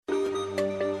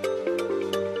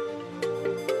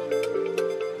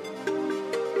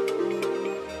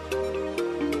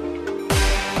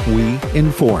we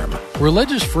inform.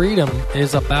 Religious freedom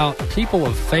is about people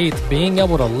of faith being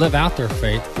able to live out their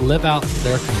faith, live out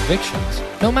their convictions,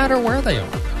 no matter where they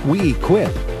are. We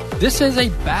quip. This is a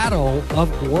battle of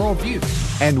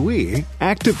worldviews. And we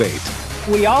activate.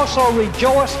 We also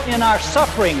rejoice in our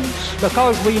sufferings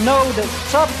because we know that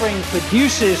suffering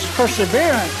produces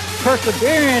perseverance,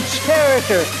 perseverance,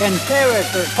 character, and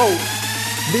character, hope.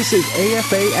 This is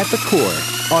AFA at the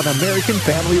Core on American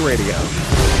Family Radio.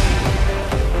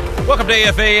 Welcome to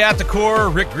AFA at the Core.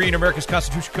 Rick Green, America's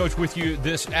Constitution Coach, with you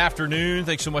this afternoon.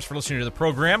 Thanks so much for listening to the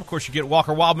program. Of course, you get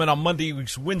Walker Wildman on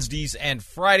Mondays, Wednesdays, and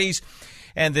Fridays,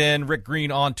 and then Rick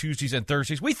Green on Tuesdays and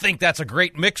Thursdays. We think that's a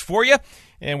great mix for you,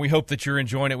 and we hope that you're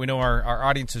enjoying it. We know our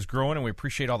audience is growing, and we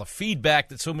appreciate all the feedback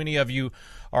that so many of you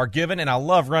are giving, and I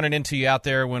love running into you out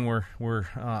there when we're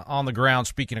on the ground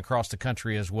speaking across the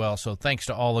country as well. So thanks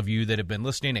to all of you that have been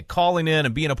listening and calling in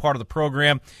and being a part of the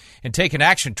program and taking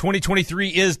action. 2023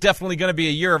 is definitely going to be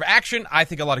a year of action. I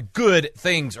think a lot of good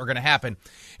things are going to happen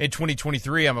in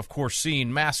 2023. I'm, of course,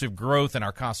 seeing massive growth in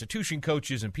our Constitution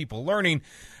coaches and people learning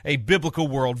a biblical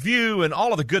worldview and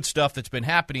all of the good stuff that's been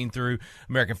happening through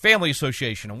American Family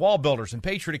Association and Wall Builders and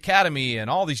Patriot Academy and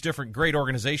all these different great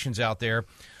organizations out there.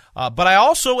 But I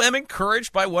also am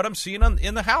encouraged by what I'm seeing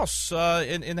in the House,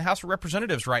 in the House of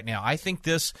Representatives right now. I think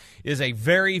this is a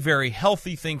very, very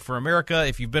healthy thing for America.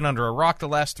 If you've been under a rock the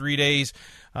last 3 days,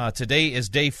 today is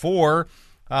day 4.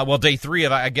 Day 3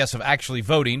 of, I guess, of actually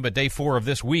voting, but day 4 of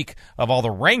this week of all the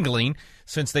wrangling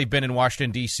since they've been in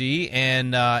Washington, D.C.,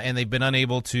 and they've been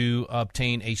unable to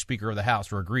obtain a Speaker of the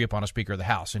House or agree upon a Speaker of the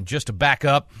House. And just to back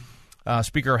up,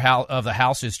 Speaker of the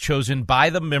House is chosen by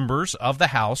the members of the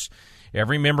House.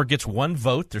 Every member gets one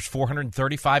vote. There's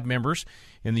 435 members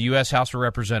in the U.S. House of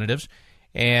Representatives,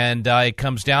 and it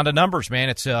comes down to numbers, man.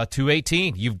 It's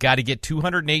 218. You've got to get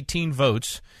 218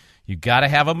 votes. You've got to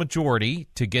have a majority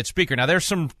to get Speaker. Now, there's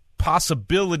some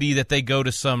possibility that they go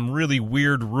to some really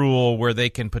weird rule where they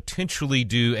can potentially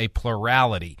do a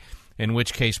plurality, in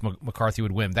which case McCarthy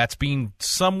would win. That's being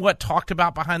somewhat talked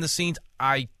about behind the scenes.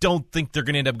 I don't think they're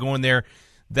going to end up going there.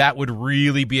 That would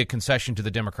really be a concession to the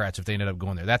Democrats if they ended up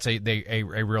going there. That's a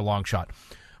real long shot.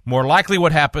 More likely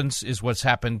what happens is what's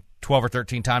happened 12 or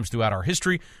 13 times throughout our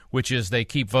history, which is they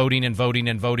keep voting and voting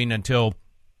and voting until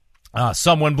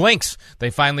someone blinks. They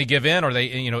finally give in, or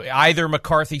either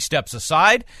McCarthy steps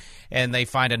aside and they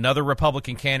find another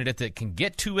Republican candidate that can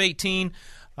get 218,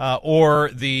 or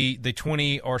the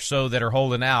 20 or so that are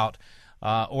holding out,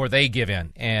 or they give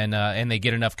in and they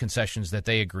get enough concessions that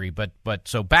they agree. But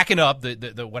so backing up,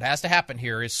 what has to happen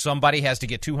here is somebody has to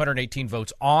get 218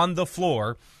 votes on the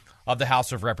floor of the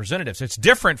House of Representatives. It's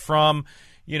different from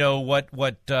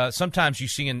what sometimes you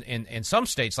see in some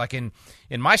states, like in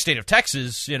my state of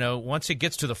Texas. Once it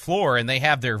gets to the floor and they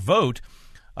have their vote,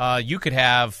 you could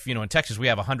have, in Texas we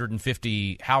have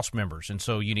 150 House members, and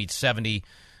so you need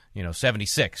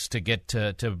 76 to get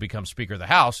to become Speaker of the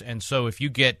House. And so if you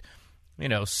get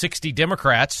 60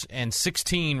 Democrats and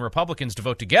 16 Republicans to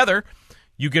vote together,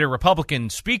 you get a Republican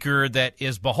speaker that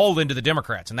is beholden to the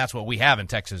Democrats, and that's what we have in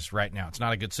Texas right now. It's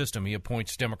not a good system. He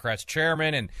appoints Democrats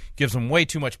chairman and gives them way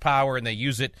too much power, and they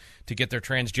use it to get their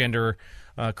transgender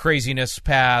craziness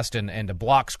passed and to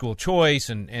block school choice,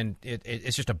 and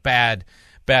it's just a bad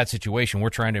situation. We're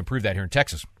trying to improve that here in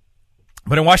Texas.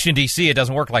 But in Washington, D.C., it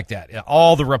doesn't work like that.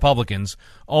 All the Republicans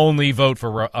only vote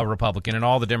for a Republican, and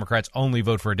all the Democrats only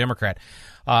vote for a Democrat.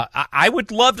 I would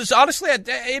love to, honestly,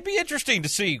 it'd be interesting to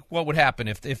see what would happen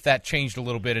if that changed a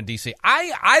little bit in D.C.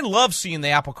 I love seeing the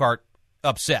apple cart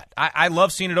upset. I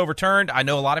love seeing it overturned. I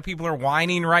know a lot of people are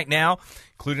whining right now,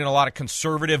 including a lot of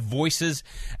conservative voices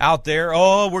out there.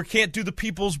 Oh, we can't do the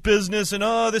people's business, and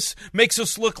this makes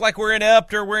us look like we're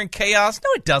inept or we're in chaos. No,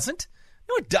 it doesn't.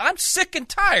 I'm sick and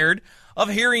tired of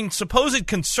hearing supposed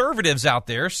conservatives out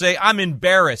there say, I'm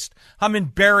embarrassed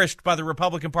by the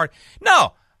Republican Party.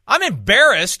 No, I'm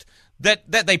embarrassed that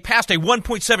they passed a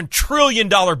 $1.7 trillion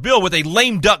bill with a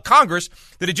lame duck Congress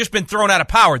that had just been thrown out of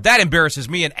power. That embarrasses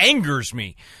me and angers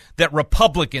me that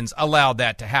Republicans allowed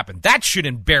that to happen. That should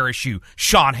embarrass you,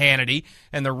 Sean Hannity,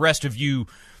 and the rest of you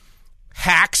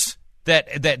hacks that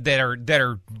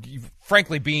are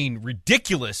frankly being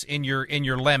ridiculous in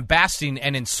your lambasting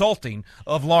and insulting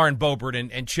of Lauren Boebert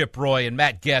and Chip Roy and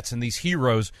Matt Gaetz and these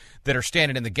heroes that are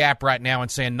standing in the gap right now and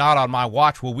saying, not on my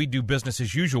watch will we do business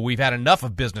as usual. We've had enough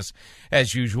of business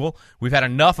as usual. We've had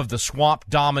enough of the swamp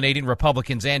dominating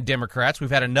Republicans and Democrats. We've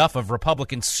had enough of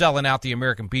Republicans selling out the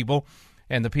American people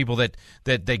and the people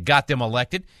that got them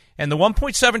elected. And the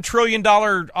 $1.7 trillion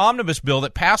omnibus bill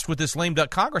that passed with this lame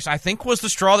duck Congress, I think, was the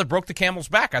straw that broke the camel's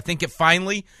back. I think it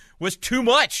finally was too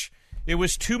much. It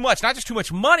was too much. Not just too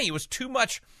much money. It was too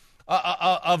much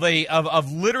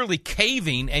of literally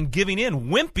caving and giving in,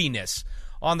 wimpiness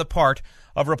on the part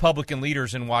of Republican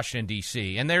leaders in Washington,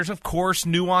 D.C. And there's, of course,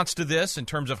 nuance to this in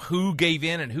terms of who gave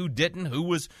in and who didn't, who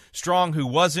was strong, who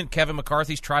wasn't. Kevin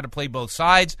McCarthy's tried to play both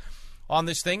sides on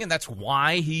this thing, and that's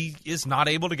why he is not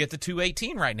able to get to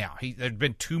 218 right now. There have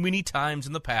been too many times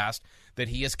in the past that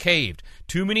he has caved,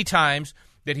 too many times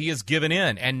that he has given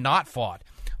in and not fought,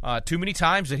 too many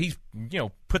times that he's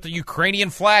put the Ukrainian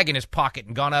flag in his pocket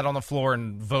and gone out on the floor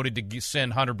and voted to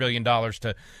send $100 billion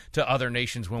to other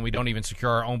nations when we don't even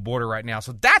secure our own border right now.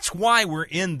 So that's why we're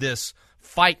in this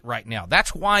fight right now.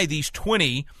 That's why these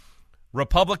 20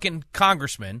 Republican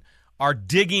congressmen are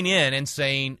digging in and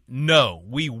saying, no,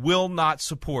 we will not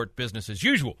support business as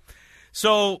usual.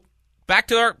 So back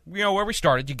to our, where we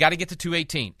started, you got to get to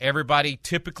 218. Everybody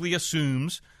typically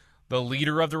assumes the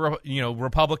leader of the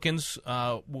Republicans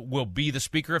will be the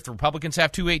speaker if the Republicans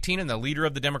have 218, and the leader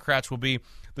of the Democrats will be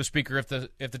the speaker if the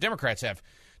Democrats have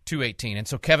 218. And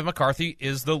so Kevin McCarthy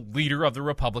is the leader of the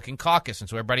Republican caucus, and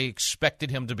so everybody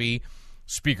expected him to be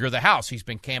Speaker of the House. He's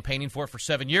been campaigning for it for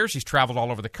 7 years. He's traveled all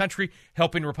over the country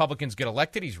helping Republicans get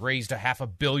elected. He's raised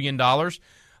 $500 million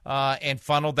and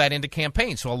funneled that into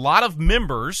campaigns. So a lot of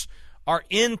members are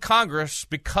in Congress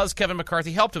because Kevin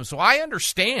McCarthy helped him. So I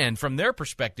understand from their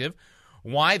perspective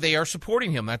why they are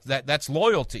supporting him. That's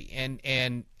loyalty, and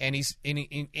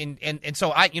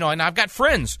so and I've got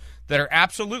friends that are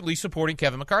absolutely supporting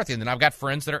Kevin McCarthy, and then I've got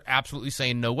friends that are absolutely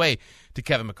saying no way to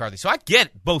Kevin McCarthy. So I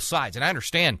get both sides, and I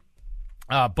understand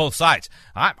both sides.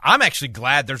 I'm actually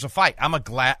glad there's a fight. I'm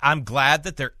glad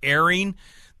that they're airing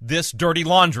this dirty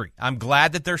laundry. I'm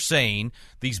glad that they're saying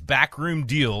these backroom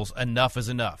deals, enough is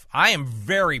enough. I am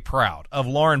very proud of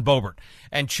Lauren Boebert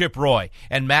and Chip Roy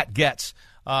and Matt Gaetz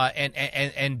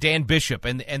and Dan Bishop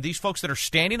and these folks that are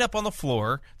standing up on the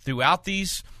floor throughout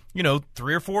these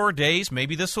 3 or 4 days.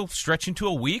 Maybe this will stretch into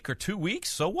a week or 2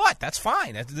 weeks. So what? That's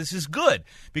fine. This is good,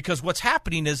 because what's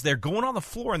happening is they're going on the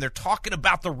floor and they're talking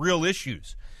about the real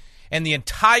issues. And the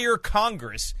entire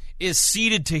Congress is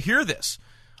seated to hear this.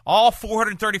 All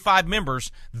 435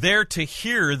 members there to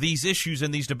hear these issues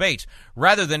and these debates,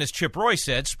 rather than, as Chip Roy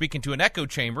said, speaking to an echo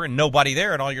chamber and nobody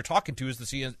there, and all you're talking to is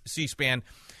the C-SPAN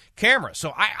camera.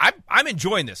 So I'm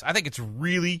enjoying this. I think it's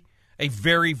really a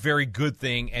very, very good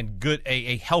thing, and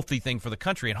a healthy thing for the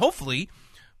country, and hopefully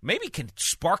maybe can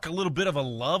spark a little bit of a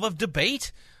love of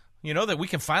debate, that we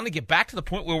can finally get back to the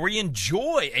point where we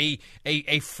enjoy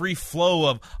a free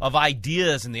flow of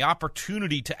ideas and the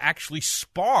opportunity to actually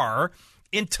spar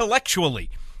intellectually.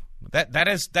 That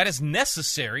is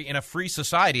necessary in a free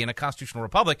society, in a constitutional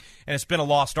republic, and it's been a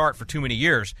lost art for too many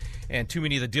years, and too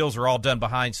many of the deals are all done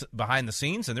behind the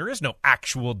scenes, and there is no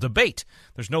actual debate.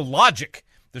 There's no logic.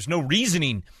 There's no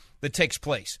reasoning that takes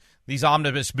place. These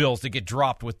omnibus bills that get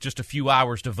dropped with just a few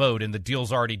hours to vote, and the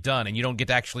deal's already done, and you don't get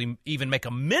to actually even make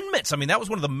amendments. I mean, that was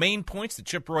one of the main points that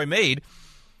Chip Roy made,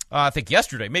 I think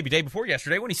yesterday, maybe day before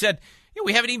yesterday, when he said,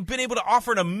 we haven't even been able to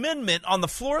offer an amendment on the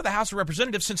floor of the House of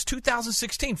Representatives since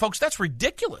 2016. Folks, that's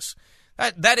ridiculous.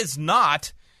 That is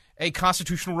not a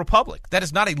constitutional republic. That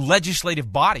is not a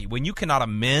legislative body. When you cannot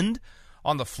amend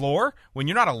on the floor, when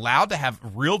you're not allowed to have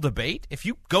real debate, if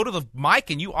you go to the mic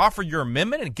and you offer your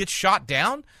amendment and it gets shot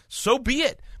down, so be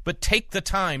it. But take the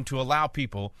time to allow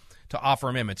people to offer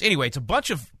amendments. Anyway, it's a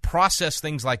bunch of process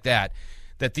things like that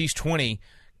these 20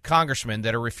 congressmen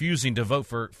that are refusing to vote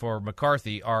for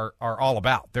McCarthy are all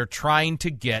about. They're trying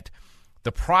to get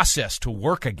the process to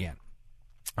work again.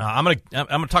 I'm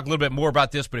gonna talk a little bit more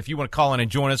about this, but if you want to call in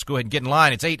and join us, go ahead and get in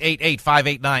line. It's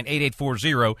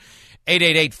 888-589-8840,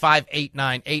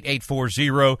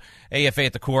 888-589-8840. AFA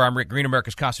at the Core. I'm Rick Green,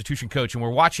 America's Constitution coach, and we're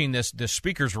watching this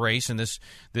speaker's race and this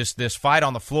fight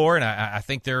on the floor, and I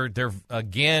think they're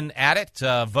again at it.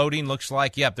 Voting looks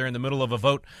like, they're in the middle of a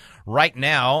vote right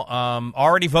now.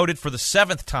 Already voted for the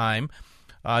 7th time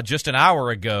just an hour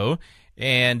ago.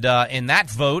 And in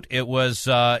that vote, it was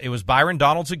Byron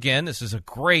Donalds again. This is a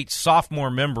great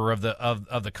sophomore member of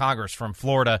the Congress from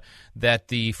Florida that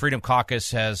the Freedom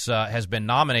Caucus has been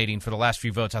nominating for the last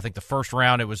few votes. I think the first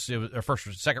round it was first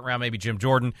or second round maybe Jim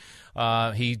Jordan.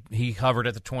 He hovered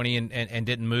at the 20 and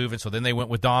didn't move, and so then they went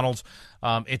with Donalds.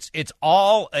 It's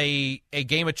all a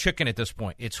game of chicken at this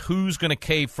point. It's who's going to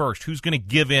cave first, who's going to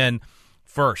give in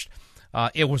first.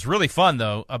 It was really fun,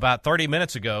 though. About 30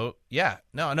 minutes ago, I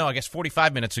guess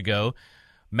 45 minutes ago,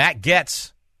 Matt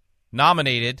Gaetz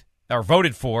nominated or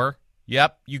voted for,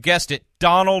 you guessed it,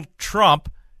 Donald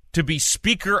Trump to be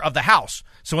Speaker of the House.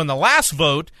 So in the last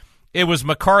vote, it was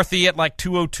McCarthy at like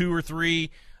 202 or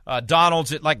 3,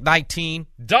 Donalds at like 19.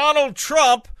 Donald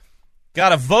Trump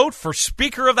got a vote for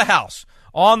Speaker of the House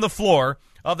on the floor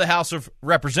of the House of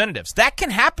Representatives. That can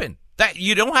happen. That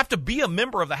you don't have to be a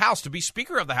member of the House to be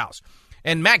Speaker of the House.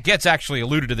 And Matt Gaetz actually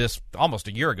alluded to this almost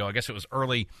a year ago. I guess it was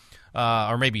early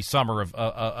or maybe summer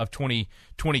of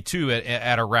 2022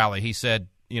 at a rally. He said,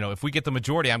 if we get the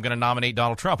majority, I'm going to nominate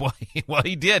Donald Trump. Well,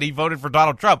 he did. He voted for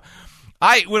Donald Trump.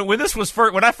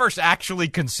 When I first actually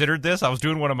considered this, I was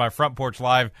doing one of my Front Porch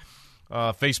Live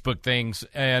Facebook things,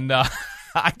 and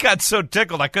I got so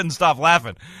tickled I couldn't stop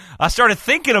laughing. I started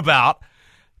thinking about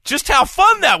just how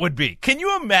fun that would be. Can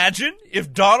you imagine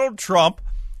if Donald Trump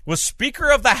was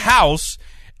Speaker of the House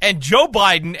and Joe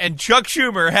Biden and Chuck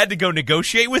Schumer had to go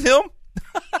negotiate with him?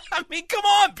 I mean, come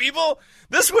on, people.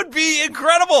 This would be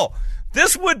incredible.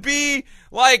 This would be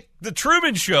like the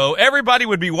Truman Show. Everybody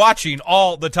would be watching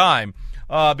all the time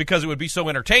because it would be so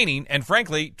entertaining. And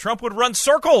frankly, Trump would run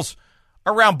circles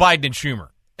around Biden and Schumer.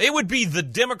 It would be the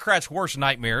Democrats' worst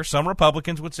nightmare. Some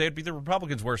Republicans would say it'd be the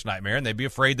Republicans' worst nightmare, and they'd be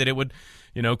afraid that it would,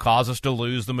 cause us to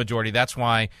lose the majority. That's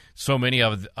why so many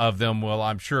of them will,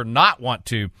 I'm sure, not want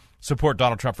to support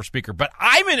Donald Trump for Speaker. But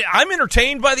I'm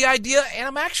entertained by the idea, and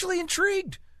I'm actually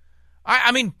intrigued.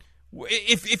 I mean,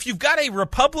 if you've got a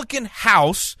Republican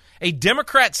House, a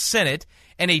Democrat Senate,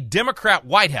 and a Democrat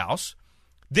White House,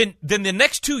 then the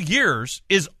next 2 years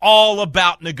is all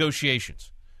about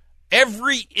negotiations.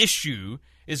 Every issue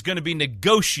is going to be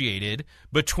negotiated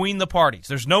between the parties.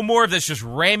 There's no more of this just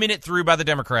ramming it through by the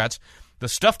Democrats. The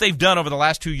stuff they've done over the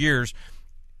last 2 years,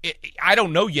 I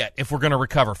don't know yet if we're going to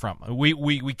recover from.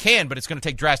 We can, but it's going to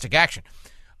take drastic action.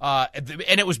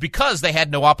 And it was because they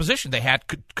had no opposition. They had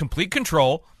complete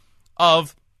control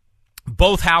of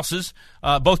both houses,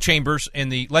 both chambers in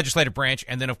the legislative branch,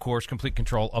 and then, of course, complete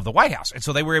control of the White House. And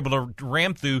so they were able to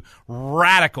ram through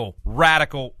radical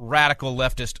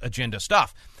leftist agenda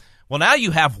stuff. Well, now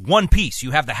you have one piece.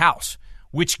 You have the House,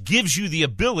 which gives you the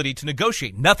ability to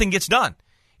negotiate. Nothing gets done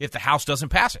if the House doesn't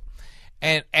pass it.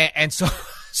 And so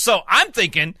I'm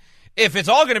thinking, if it's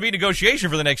all going to be negotiation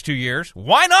for the next 2 years,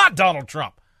 why not Donald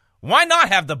Trump? Why not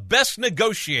have the best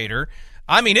negotiator?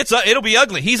 I mean, it'll be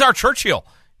ugly. He's our Churchill.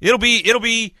 It would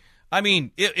be, I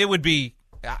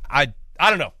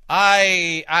don't know.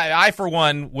 I for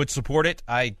one would support it.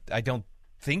 I don't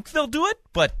think they'll do it,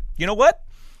 but you know what?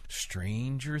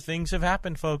 Stranger things have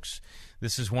happened, folks.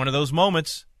 This is one of those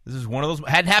moments.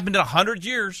 Hadn't happened in 100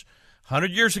 years.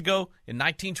 100 years ago, in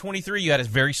 1923, you had a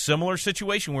very similar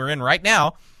situation we're in right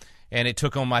now, and it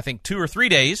took them, I think, 2 or 3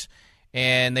 days,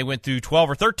 and they went through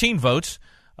 12 or 13 votes.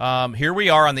 Here we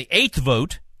are on the 8th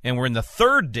vote, and we're in the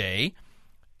 3rd day,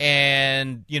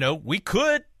 and, we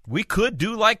could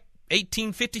do like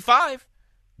 1855.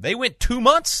 They went 2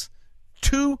 months.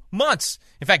 2 months.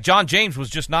 In fact, John James was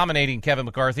just nominating Kevin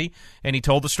McCarthy, and he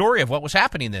told the story of what was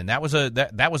happening then. That was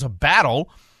a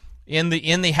battle in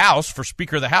the House for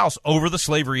Speaker of the House over the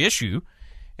slavery issue,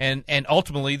 and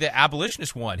ultimately the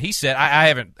abolitionists won. He said, I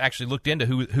haven't actually looked into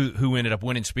who ended up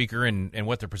winning Speaker and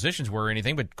what their positions were or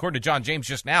anything, but according to John James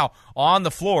just now on the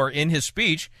floor in his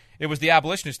speech, it was the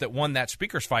abolitionists that won that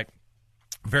Speaker's fight.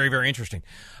 Very, very interesting.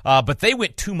 But they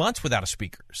went 2 months without a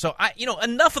Speaker. So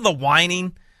enough of the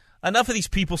whining. Enough of these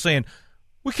people saying,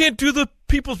 we can't do the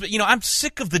people's, I'm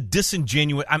sick of the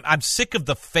disingenuous, I'm sick of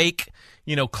the fake,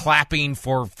 clapping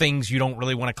for things you don't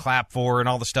really want to clap for and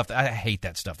all the stuff. I hate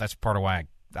that stuff. That's part of why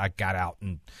I got out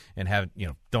and have,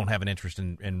 don't have an interest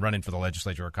in running for the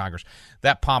legislature or Congress.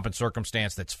 That pomp and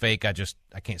circumstance that's fake, I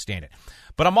can't stand it.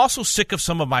 But I'm also sick of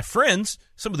some of my friends,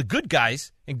 some of the good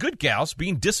guys and good gals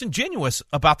being disingenuous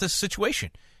about this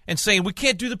situation. And saying we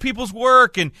can't do the people's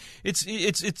work, and it's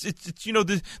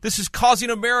this is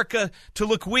causing America to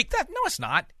look weak. No, it's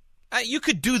not. You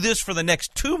could do this for the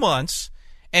next 2 months,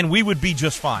 and we would be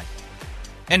just fine.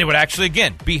 And it would actually,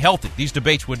 again, be healthy. These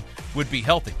debates would be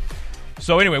healthy.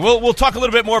 So anyway, we'll talk a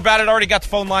little bit more about it. Already got the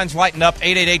phone lines lighting up.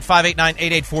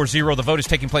 888-589-8840. The vote is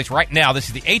taking place right now. This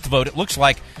is the 8th vote. It looks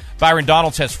like Byron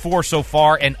Donalds has 4 so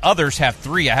far, and others have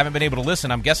 3. I haven't been able to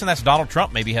listen. I'm guessing that's Donald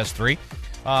Trump maybe has 3.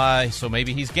 So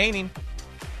maybe he's gaining.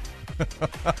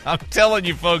 I'm telling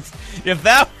you, folks, if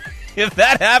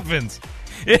that happens,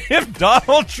 if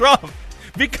Donald Trump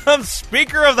becomes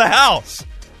Speaker of the House,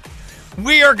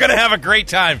 we are going to have a great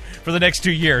time for the next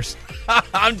 2 years.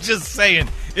 I'm just saying,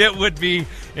 it would be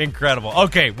incredible.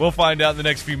 Okay, we'll find out in the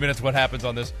next few minutes what happens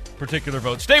on this particular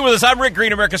vote. Stay with us. I'm Rick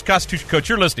Green, America's Constitution Coach.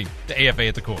 You're listening to AFA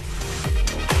at the Core.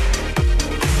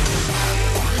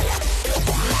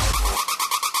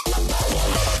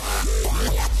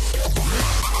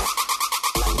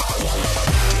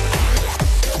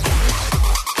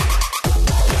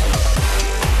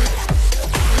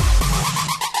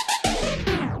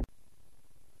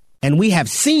 And we have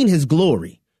seen his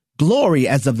glory, glory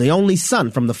as of the only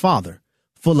Son from the Father,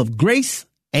 full of grace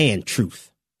and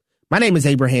truth. My name is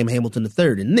Abraham Hamilton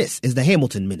III, and this is the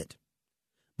Hamilton Minute.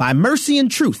 By mercy and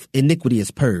truth, iniquity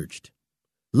is purged.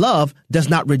 Love does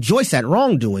not rejoice at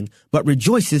wrongdoing, but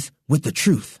rejoices with the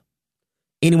truth.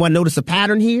 Anyone notice a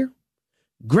pattern here?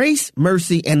 Grace,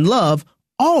 mercy, and love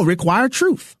all require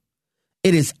truth.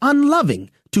 It is unloving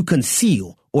to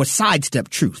conceal or sidestep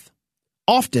truth.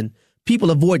 Often, people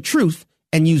avoid truth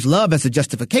and use love as a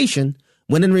justification,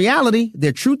 when in reality,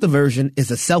 their truth aversion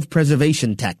is a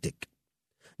self-preservation tactic.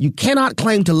 You cannot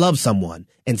claim to love someone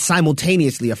and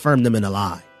simultaneously affirm them in a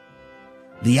lie.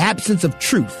 The absence of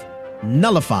truth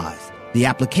nullifies the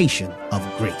application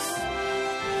of grace.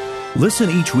 Listen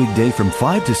each weekday from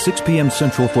 5 to 6 p.m.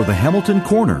 Central for the Hamilton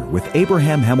Corner with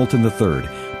Abraham Hamilton III,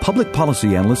 Public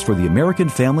Policy Analyst for the American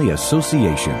Family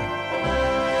Association.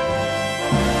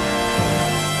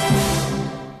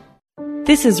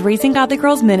 This is Raising Godly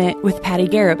Girls Minute with Patty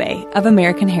Garibay of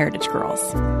American Heritage Girls.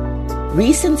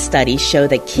 Recent studies show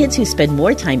that kids who spend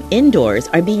more time indoors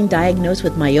are being diagnosed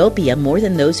with myopia more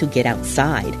than those who get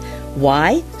outside.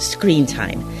 Why? Screen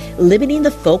time. Limiting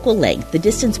the focal length, the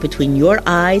distance between your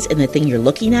eyes and the thing you're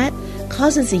looking at,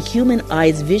 causes the human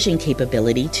eye's vision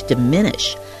capability to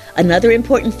diminish. Another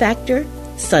important factor?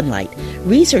 Sunlight.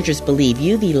 Researchers believe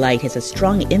UV light has a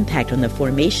strong impact on the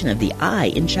formation of the eye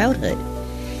in childhood.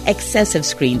 Excessive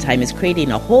screen time is creating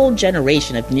a whole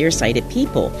generation of nearsighted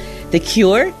people. The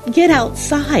cure? Get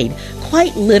outside.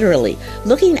 Quite literally,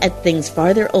 looking at things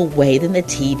farther away than the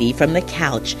TV from the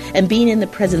couch and being in the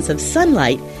presence of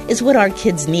sunlight is what our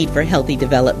kids need for healthy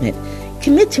development.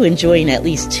 Commit to enjoying at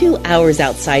least 2 hours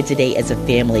outside today as a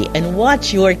family and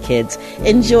watch your kids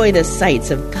enjoy the sights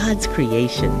of God's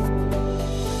creation.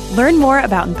 Learn more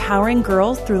about empowering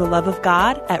girls through the love of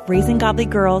God at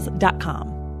raisinggodlygirls.com.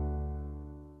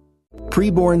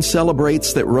 Preborn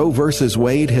celebrates that Roe v.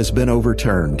 Wade has been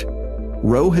overturned.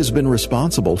 Roe has been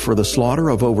responsible for the slaughter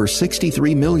of over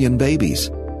 63 million babies.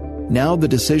 Now the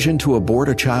decision to abort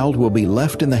a child will be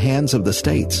left in the hands of the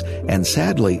states, and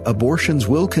sadly, abortions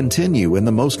will continue in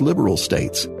the most liberal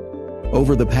states.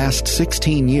 Over the past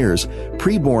 16 years,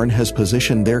 Preborn has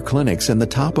positioned their clinics in the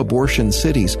top abortion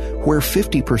cities where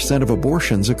 50% of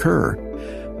abortions occur.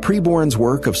 Preborn's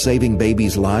work of saving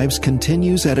babies' lives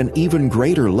continues at an even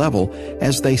greater level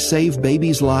as they save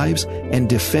babies' lives and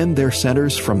defend their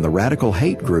centers from the radical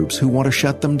hate groups who want to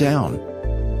shut them down.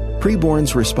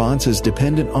 Preborn's response is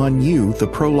dependent on you, the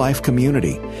pro-life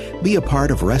community. Be a part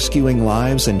of rescuing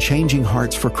lives and changing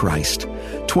hearts for Christ.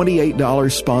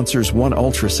 $28 sponsors one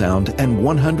ultrasound, and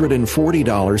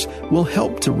 $140 will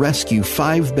help to rescue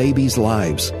 5 babies'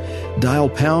 lives. Dial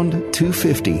pound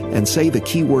 250 and say the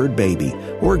keyword baby,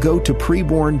 or go to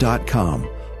preborn.com.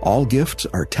 All gifts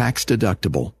are tax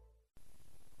deductible.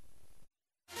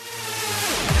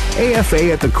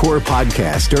 AFA at the Core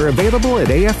podcast are available at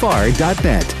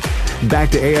afr.net.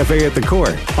 Back to AFA at the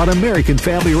Core on American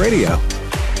Family Radio.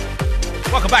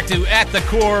 Welcome back to At the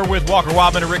Core with Walker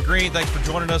Wildman and Rick Green. Thanks for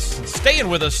joining us and staying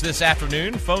with us this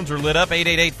afternoon. Phones are lit up,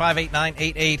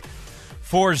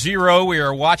 888-589-8840. We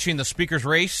are watching the speaker's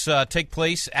race take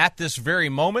place at this very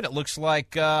moment. It looks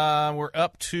like we're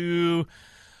up to,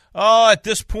 at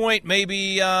this point,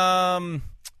 maybe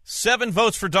 7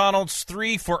 votes for Donalds,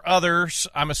 3 for others.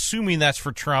 I'm assuming that's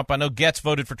for Trump. I know Getz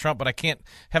voted for Trump, but I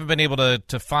haven't been able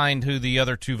to find who the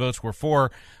other 2 votes were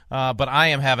for. But I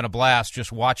am having a blast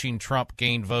just watching Trump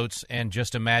gain votes and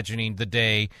just imagining the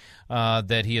day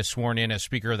that he is sworn in as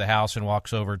Speaker of the House and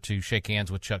walks over to shake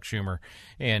hands with Chuck Schumer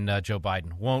and Joe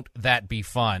Biden. Won't that be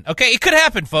fun? Okay, it could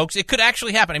happen, folks. It could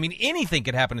actually happen. I mean, anything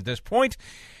could happen at this point.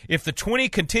 If the 20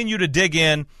 continue to dig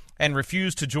in and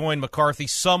refuse to join McCarthy,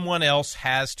 someone else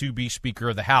has to be Speaker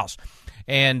of the House.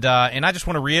 And I just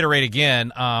want to reiterate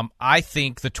again, I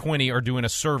think the 20 are doing a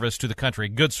service to the country, a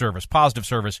good service, positive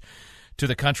service to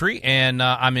the country. And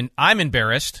I'm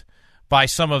embarrassed by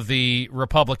some of the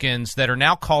Republicans that are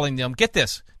now calling them, get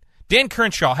this, Dan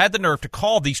Crenshaw had the nerve to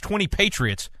call these 20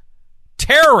 patriots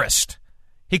terrorists.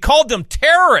 He called them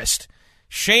terrorists.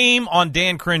 Shame on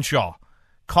Dan Crenshaw,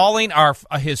 calling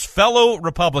his fellow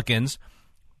Republicans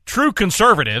true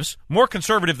conservatives, more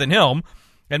conservative than him,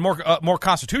 and more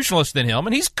constitutionalist than him,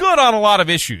 and he's good on a lot of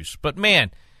issues. But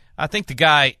man, I think the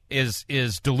guy is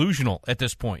delusional at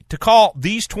this point. To call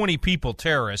these 20 people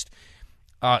terrorists,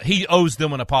 he owes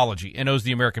them an apology and owes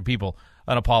the American people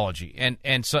an apology. And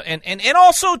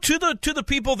also to the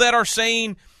people that are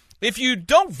saying if you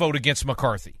don't vote against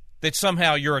McCarthy, that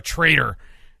somehow you're a traitor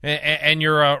and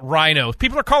you're a rhino.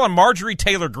 People are calling Marjorie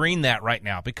Taylor Greene that right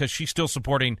now because she's still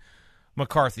supporting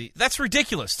McCarthy. That's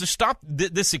ridiculous. To stop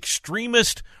this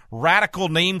extremist, radical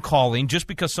name-calling just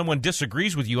because someone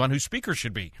disagrees with you on who Speaker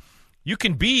should be. You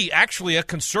can be actually a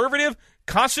conservative,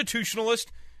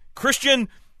 constitutionalist, Christian,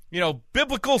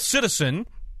 biblical citizen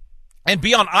and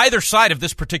be on either side of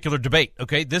this particular debate,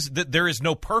 okay? There is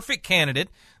no perfect candidate.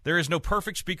 There is no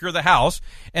perfect Speaker of the House,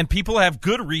 and people have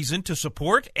good reason to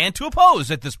support and to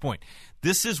oppose at this point.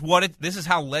 This is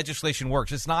how legislation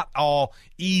works. It's not all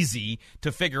easy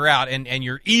to figure out, and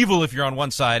you're evil if you're on one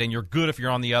side and you're good if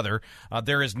you're on the other.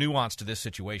 There is nuance to this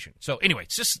situation. So anyway,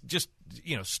 just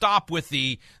stop with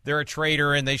they're a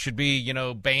traitor and they should be,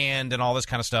 banned and all this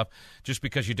kind of stuff just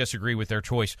because you disagree with their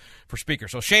choice for Speaker.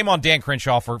 So shame on Dan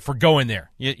Crenshaw for going there.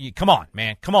 Come on,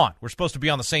 man. Come on. We're supposed to be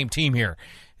on the same team here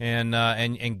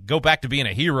and go back to being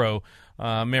a hero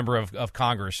member of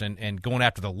Congress and going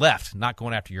after the left, not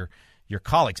going after your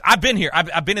colleagues. I've been here.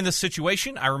 I've been in this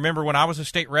situation. I remember when I was a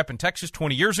state rep in Texas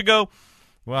 20 years ago,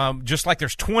 just like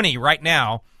there's 20 right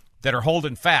now that are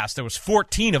holding fast. There was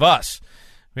 14 of us.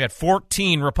 We had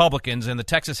 14 Republicans in the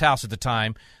Texas House at the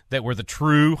time that were the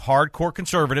true hardcore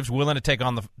conservatives willing to take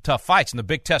on the tough fights. And the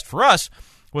big test for us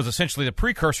was essentially the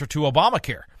precursor to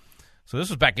Obamacare. So this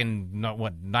was back in,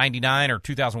 99 or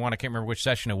 2001. I can't remember which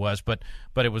session it was, but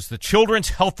it was the Children's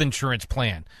Health Insurance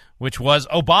Plan, which was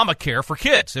Obamacare for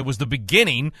kids. It was the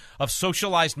beginning of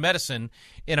socialized medicine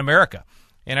in America.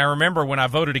 And I remember when I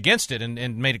voted against it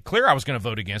and made it clear I was going to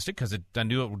vote against it because I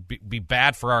knew it would be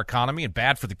bad for our economy and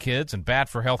bad for the kids and bad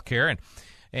for health care.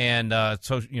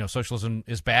 Socialism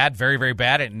is bad, very, very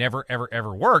bad. It never, ever,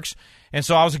 ever works. And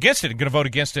so I was against it and going to vote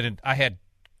against it. And I had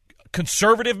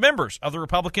conservative members of the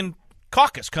Republican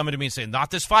caucus coming to me and saying,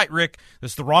 "Not this fight, Rick.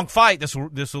 This is the wrong fight. This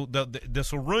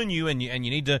will ruin you, and you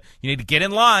need to get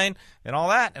in line and all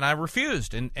that." And I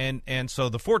refused. And so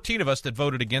the 14 of us that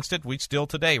voted against it, we still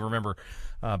today remember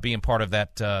being part of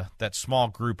that small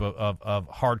group of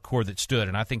hardcore that stood.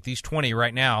 And I think these 20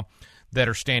 right now that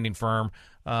are standing firm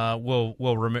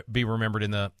will be remembered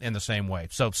in the same way.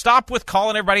 So stop with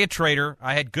calling everybody a traitor.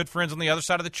 I had good friends on the other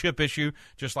side of the chip issue,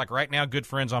 just like right now, good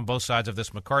friends on both sides of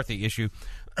this McCarthy issue.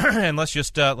 And let's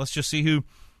just see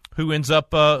who ends up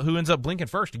blinking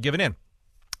first and giving in.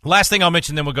 Last thing I'll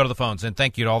mention, then we'll go to the phones. And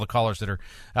thank you to all the callers that are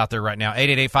out there right now.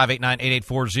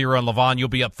 888-589-8840. And LaVon, you'll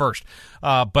be up first.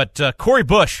 But Cori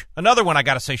Bush, another one I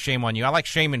got to say shame on you. I like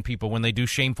shaming people when they do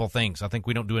shameful things. I think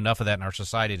we don't do enough of that in our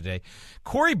society today.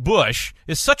 Cori Bush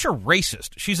is such a racist.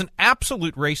 She's an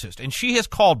absolute racist. And she has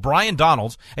called Brian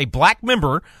Donalds, a black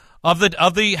member of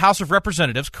the House of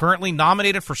Representatives, currently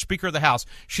nominated for Speaker of the House.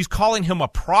 She's calling him a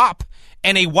prop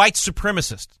and a white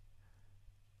supremacist.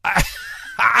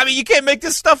 I mean, you can't make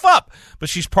this stuff up. But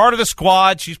she's part of the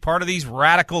squad. She's part of these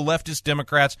radical leftist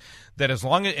Democrats that as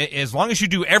long as you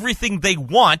do everything they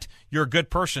want, you're a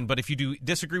good person. But if you do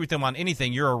disagree with them on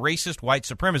anything, you're a racist white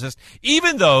supremacist,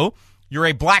 even though you're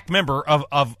a black member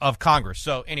of Congress.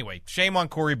 So anyway, shame on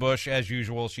Cori Bush as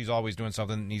usual. She's always doing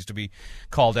something that needs to be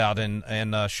called out and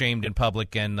shamed in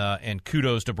public. And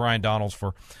kudos to Byron Donalds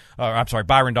for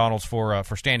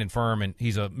standing firm. And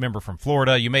he's a member from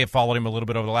Florida. You may have followed him a little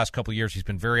bit over the last couple of years. He's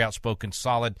been very outspoken,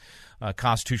 solid,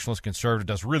 constitutionalist, conservative.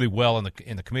 Does really well in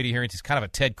the committee hearings. He's kind of a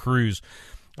Ted Cruz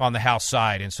on the House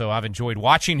side, and so I've enjoyed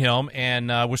watching him and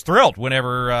was thrilled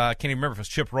whenever I can't even remember if it was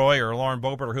Chip Roy or Lauren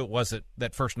Boebert or who it was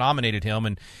that first nominated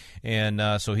him,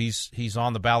 and so he's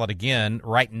on the ballot again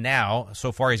right now.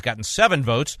 So far, he's gotten 7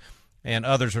 votes, and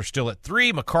others are still at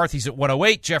 3. McCarthy's at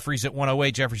 108, Jeffries at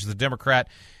 108. Jeffries is the Democrat,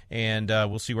 and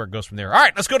we'll see where it goes from there. All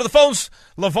right, let's go to the phones.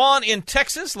 LaVon in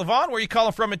Texas. LaVon, where are you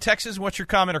calling from in Texas? What's your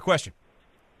comment or question?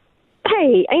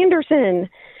 Hey, Anderson.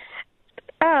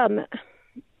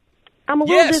 I'm a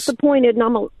little disappointed, and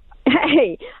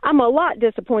I'm a lot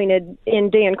disappointed in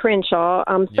Dan Crenshaw.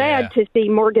 I'm sad to see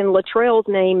Morgan Luttrell's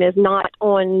name is not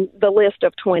on the list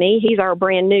of 20. He's our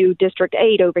brand new District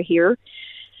 8 over here.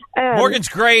 Morgan's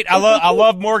great. I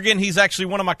love Morgan. He's actually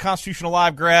one of my Constitutional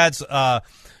Live grads.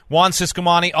 Juan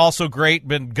Ciscomani, also great,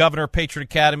 been governor of Patriot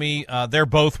Academy. They're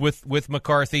both with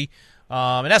McCarthy.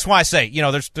 And that's why I say,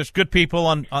 there's good people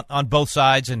on both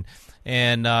sides, and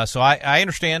so I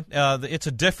understand it's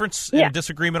a difference and a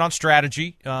disagreement on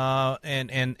strategy,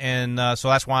 and so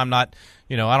that's why I'm not,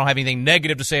 I don't have anything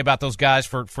negative to say about those guys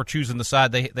for choosing the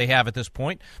side they have at this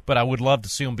point. But I would love to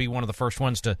see them be one of the first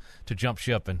ones to jump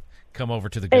ship and come over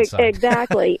to the good side.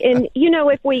 Exactly. And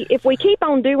if we keep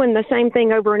on doing the same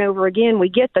thing over and over again, we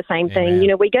get the same thing.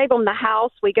 We gave them the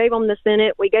House, we gave them the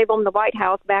Senate, we gave them the White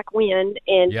House back when,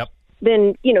 and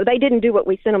then, they didn't do what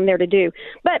we sent them there to do.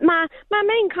 But my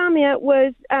main comment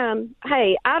was,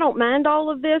 hey, I don't mind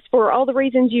all of this for all the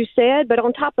reasons you said, but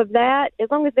on top of that, as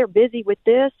long as they're busy with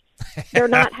this, they're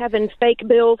not having fake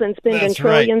bills and spending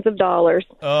trillions of dollars.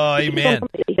 Oh, amen.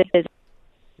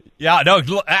 Yeah, no,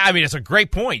 I mean, it's a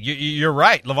great point. You're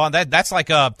right, Levon. That's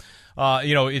like a,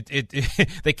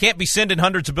 they can't be sending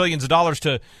hundreds of billions of dollars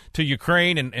to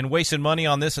Ukraine and wasting money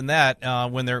on this and that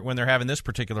when they're having this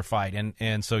particular fight.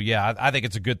 And so, yeah, I think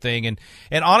it's a good thing. And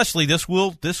honestly, this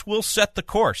will set the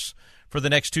course for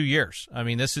the next 2 years. I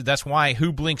mean, that's why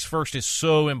who blinks first is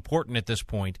so important at this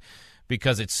point,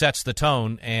 because it sets the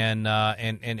tone, and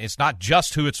it's not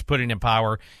just who it's putting in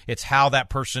power, it's how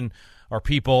that person or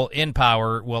people in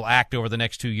power will act over the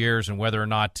next 2 years, and whether or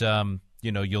not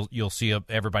you'll see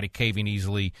everybody caving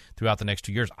easily throughout the next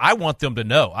 2 years. I want them to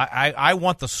know. I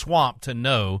want the swamp to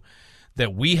know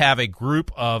that we have a group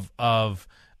of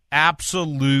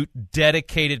absolute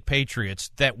dedicated patriots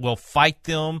that will fight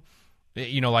them.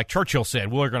 Like Churchill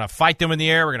said, we're going to fight them in the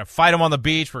air. We're going to fight them on the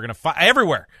beach. We're going to fight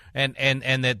everywhere. And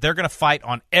that they're going to fight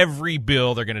on every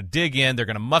bill. They're going to dig in. They're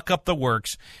going to muck up the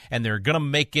works, and they're going to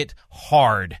make it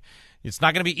hard. It's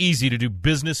not going to be easy to do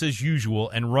business as usual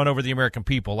and run over the American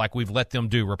people like we've let them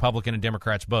do, Republican and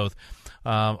Democrats both,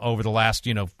 over the last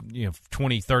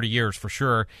 20, 30 years for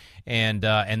sure. And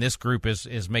this group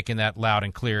is making that loud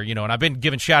and clear. And I've been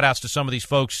giving shout outs to some of these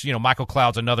folks. Michael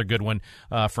Cloud's another good one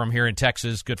from here in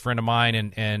Texas, good friend of mine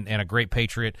and a great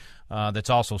patriot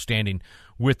that's also standing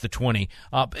with the 20.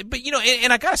 But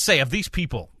and I got to say, of these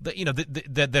people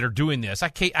that are doing this, I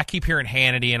keep hearing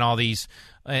Hannity and all these,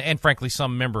 and frankly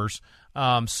some members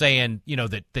saying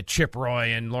that Chip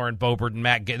Roy and Lauren Boebert and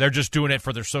Matt Gaetz, they're just doing it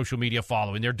for their social media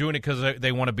following. They're doing it because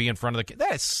they want to be in front of the.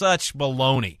 That is such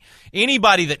baloney.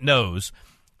 Anybody that knows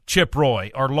Chip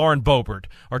Roy or Lauren Boebert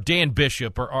or Dan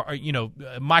Bishop or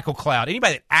Michael Cloud,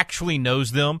 anybody that actually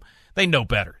knows them, they know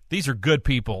better. These are good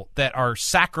people that are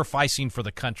sacrificing for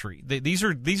the country. These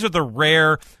are the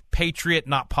rare patriot,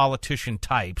 not politician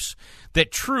types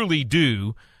that truly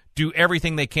do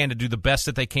everything they can to do the best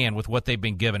that they can with what they've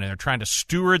been given, and they're trying to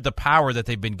steward the power that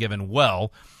they've been given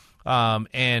well.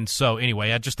 And so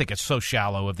anyway, I just think it's so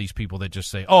shallow of these people that just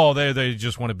say, oh, they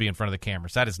just want to be in front of the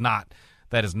cameras. That is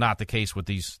not the case with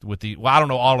the I don't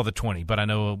know all of the 20, but I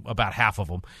know about half of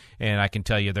them, and I can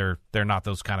tell you they're not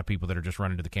those kind of people that are just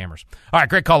running to the cameras. All right,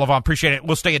 great call, Levon. Appreciate it.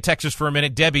 We'll stay in Texas for a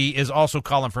minute. Debbie is also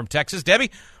calling from Texas. Debbie,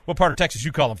 what part of Texas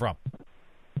you calling from?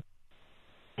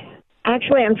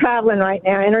 Actually, I'm traveling right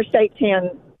now, Interstate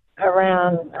 10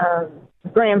 around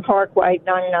Grand Parkway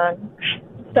 99.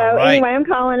 So right. Anyway, I'm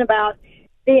calling about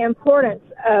the importance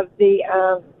of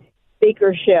the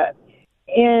speakership.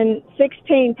 In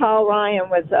 2016, Paul Ryan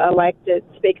was elected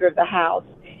Speaker of the House.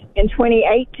 In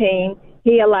 2018,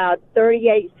 he allowed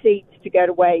 38 seats to go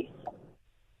to waste.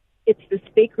 It's the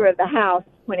Speaker of the House,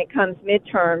 when it comes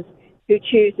midterms, who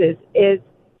chooses, is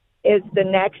the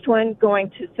next one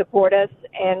going to support us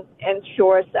and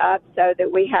shore us up so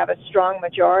that we have a strong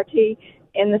majority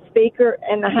in the Speaker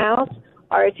in the House,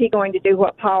 or is he going to do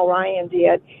what Paul Ryan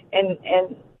did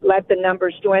and let the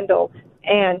numbers dwindle?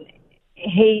 And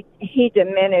he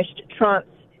diminished Trump's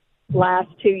last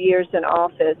 2 years in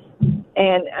office,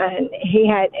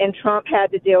 and Trump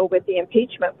had to deal with the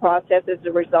impeachment process as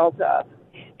a result of.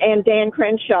 And Dan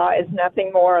Crenshaw is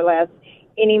nothing more or less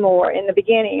anymore. In the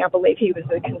beginning, I believe he was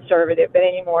a conservative, but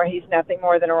anymore he's nothing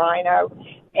more than a rhino.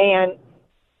 And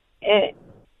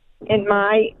in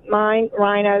my mind,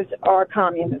 rhinos are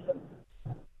communism.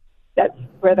 That's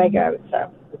where they go.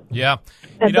 So yeah,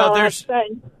 that's all there's. I have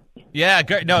to say. Yeah,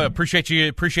 great. No, appreciate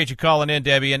you calling in,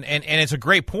 Debbie. And it's a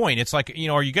great point. It's like,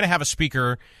 are you going to have a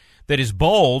speaker that is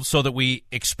bold so that we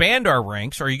expand our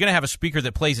ranks, or are you going to have a speaker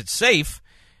that plays it safe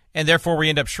and therefore we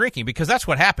end up shrinking? Because that's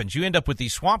what happens. You end up with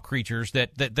these swamp creatures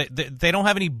that they don't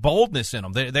have any boldness in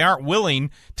them. They aren't willing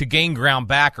to gain ground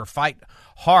back or fight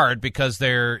hard because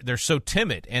they're so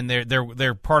timid, and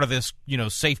they're part of this,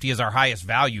 safety is our highest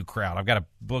value crowd. I've got a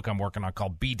book I'm working on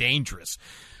called Be Dangerous.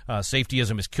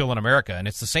 Safetyism is killing America, and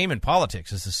it's the same in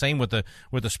politics. It's the same with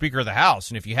the Speaker of the House.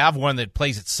 And if you have one that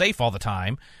plays it safe all the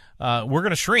time, we're going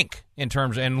to shrink in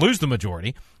terms and lose the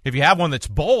majority. If you have one that's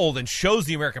bold and shows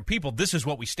the American people this is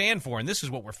what we stand for and this is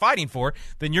what we're fighting for,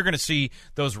 then you're going to see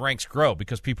those ranks grow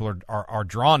because people are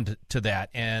drawn to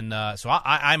that. And so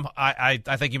I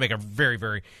think you make a very,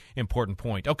 very important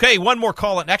point. Okay, one more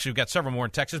call. Actually, we've got several more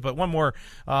in Texas, but one more,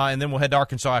 and then we'll head to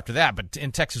Arkansas after that. But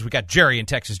in Texas, we got Jerry in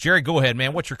Texas. Jerry, go ahead,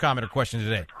 man. What's your comment or question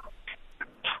today?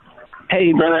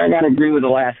 Hey, brother, I got to agree with the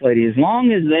last lady. As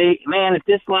long as if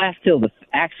this lasts till the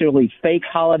actually fake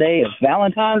holiday of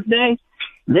Valentine's Day,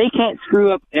 they can't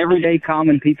screw up everyday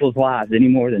common people's lives any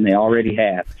more than they already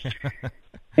have.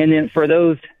 And then for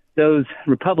those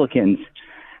Republicans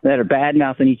that are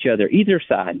bad-mouthing each other, either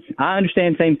side, I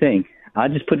understand the same thing. I'll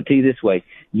just put it to you this way.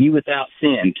 You without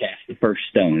sin cast the first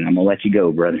stone. I'm going to let you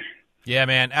go, brother. Yeah,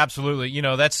 man, absolutely. You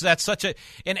know, that's such a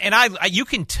and I you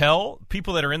can tell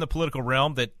people that are in the political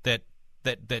realm that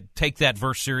take that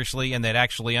verse seriously and that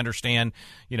actually understand,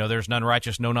 you know, there's none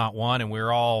righteous, no, not one, and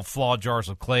we're all flawed jars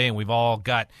of clay, and we've all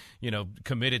got, you know,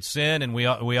 committed sin, and we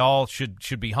all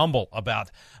should be humble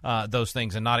about those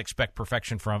things and not expect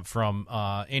perfection from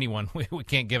anyone. We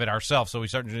can't give it ourselves, so we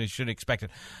certainly shouldn't expect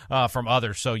it from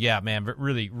others. So yeah, man,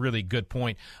 really, really good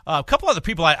point. A couple other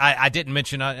people I didn't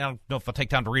mention. I don't know if I'll take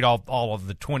time to read all of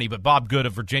the 20, but Bob Good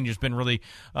of Virginia has been really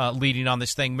leading on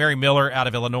this thing. Mary Miller out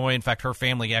of Illinois. In fact, her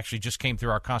family actually just came through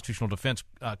our constitutional defense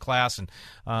class,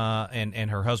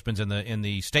 and her husband's in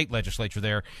the state legislature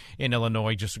there in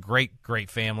Illinois. Just a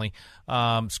great family.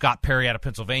 Scott Perry out of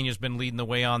Pennsylvania has been leading the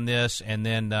way on this, and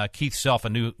then Keith Self, a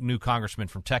new congressman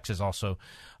from Texas, also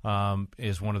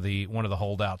is one of the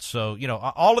holdouts. So, you know,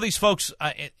 all of these folks,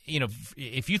 you know,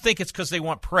 if you think it's because they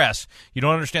want press, you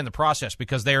don't understand the process,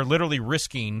 because they are literally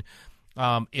risking.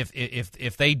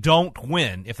 If they don't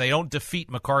win, if they don't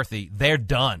defeat McCarthy, they're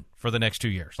done for the next 2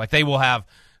 years. Like, they will have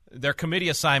their committee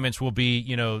assignments will be,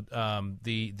 you know,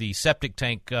 the septic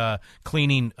tank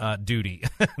cleaning duty.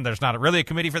 There's not really a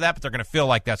committee for that, but they're going to feel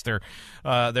like that's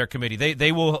their committee.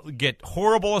 They will get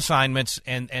horrible assignments,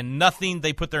 and nothing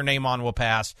they put their name on will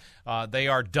pass. They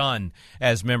are done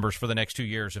as members for the next 2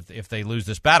 years if they lose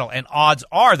this battle. And odds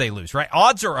are they lose, right?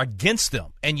 Odds are against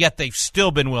them, and yet they've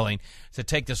still been willing to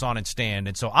take this on and stand.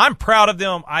 And so I'm proud of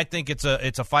them. I think it's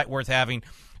a fight worth having.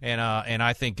 And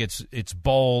I think it's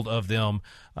bold of them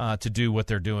to do what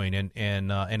they're doing.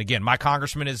 And again, my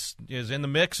congressman is in the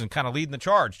mix and kind of leading the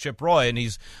charge, Chip Roy, and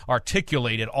he's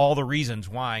articulated all the reasons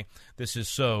why this is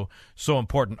so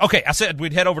important. Okay, I said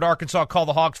we'd head over to Arkansas, call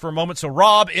the Hogs for a moment. So,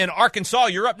 Rob in Arkansas,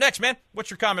 you're up next, man. What's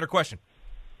your comment or question?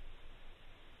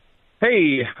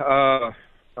 Hey,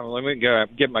 let me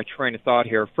get my train of thought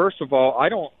here. First of all, I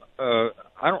don't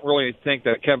really think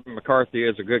that Kevin McCarthy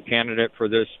is a good candidate for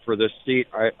this seat.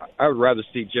 I would rather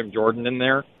see Jim Jordan in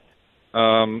there.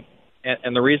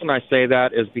 And the reason I say that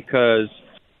is because,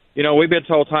 you know, we've been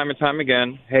told time and time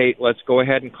again, hey, let's go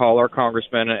ahead and call our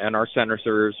congressmen and our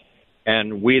senators,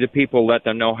 and we the people let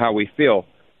them know how we feel.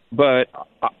 But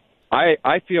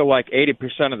I feel like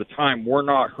 80% of the time we're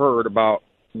not heard about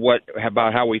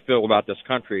how we feel about this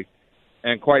country.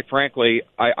 And quite frankly,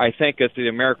 I think if the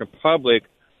American public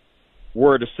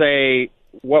were to say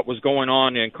what was going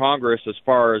on in Congress as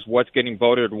far as what's getting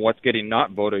voted and what's getting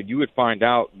not voted, you would find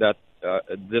out that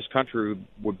this country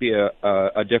would be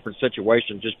a different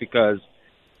situation, just because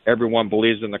everyone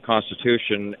believes in the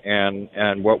Constitution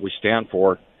and what we stand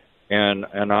for. And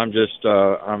I'm just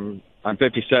I'm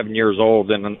 57 years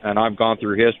old, and I've gone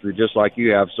through history just like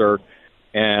you have, sir,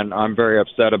 and I'm very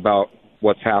upset about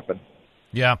what's happened.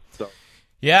 Yeah. So.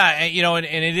 Yeah, you know, and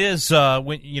it is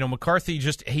when, you know, McCarthy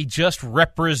just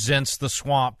represents the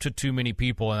swamp to too many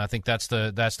people, and I think that's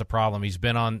the problem. He's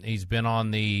been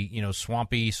on the, you know,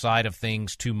 swampy side of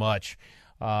things too much,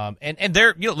 and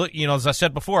they're, you know, look, you know, as I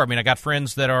said before, I mean, I got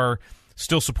friends that are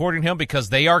still supporting him because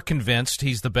they are convinced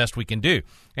he's the best we can do.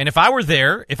 And if I were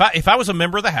there, if I was a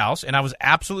member of the House and I was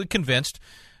absolutely convinced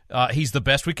he's the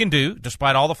best we can do,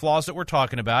 despite all the flaws that we're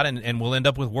talking about, and we'll end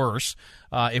up with worse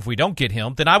if we don't get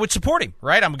him, then I would support him,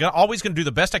 right? I'm always going to do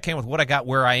the best I can with what I got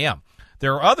where I am.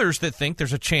 There are others that think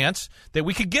there's a chance that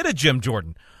we could get a Jim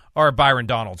Jordan or a Byron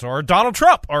Donalds or a Donald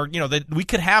Trump, or, you know, that we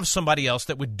could have somebody else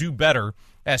that would do better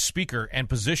as Speaker and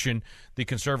position the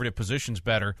conservative positions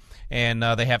better, and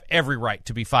they have every right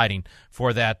to be fighting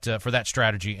for that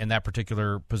strategy and that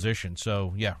particular position.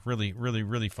 So, yeah, really, really,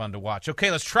 really fun to watch. Okay,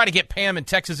 let's try to get Pam in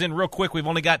Texas in real quick. We've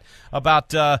only got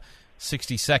about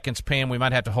 60 seconds, Pam. We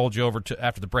might have to hold you over to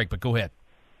after the break, but go ahead.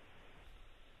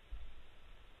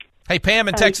 Hey, Pam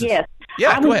in Texas. Yes.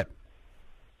 Yeah, go ahead.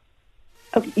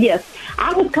 Yes,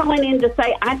 I was calling in to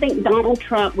say I think Donald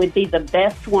Trump would be the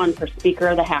best one for Speaker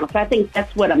of the House. I think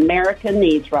that's what America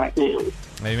needs right now.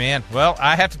 Amen. Well,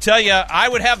 I have to tell you, I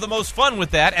would have the most fun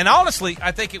with that. And honestly,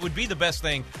 I think it would be the best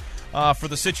thing for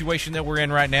the situation that we're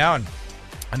in right now. And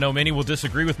I know many will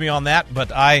disagree with me on that,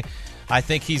 but I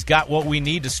think he's got what we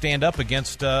need to stand up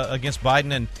against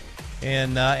Biden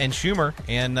and Schumer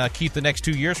and keep the next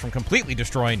 2 years from completely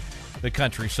destroying the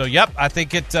country. So, yep, I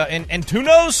think it, and who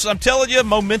knows, I'm telling you,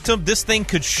 momentum, this thing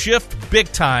could shift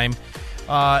big time,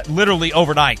 literally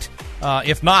overnight.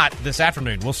 If not, this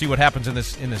afternoon. We'll see what happens in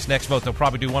this next vote. They'll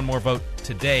probably do one more vote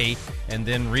today and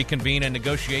then reconvene and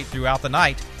negotiate throughout the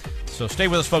night. So stay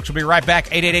with us, folks. We'll be right back.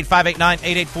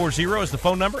 888-589-8840 is the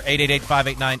phone number,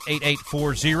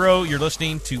 888-589-8840. You're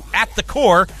listening to At the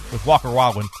Core with Walker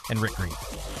Wildman and Rick Green.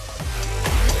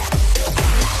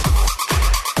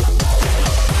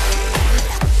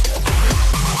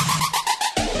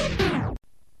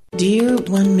 Dear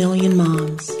 1 Million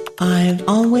Moms, I've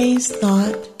always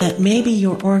thought that maybe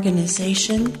your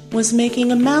organization was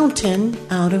making a mountain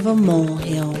out of a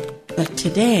molehill. But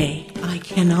today, I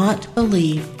cannot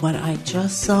believe what I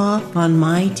just saw on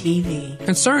my TV.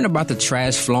 Concerned about the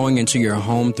trash flowing into your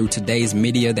home through today's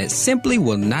media that simply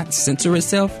will not censor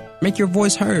itself? Make your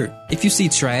voice heard. If you see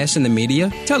trash in the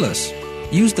media, tell us.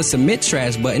 Use the Submit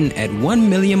Trash button at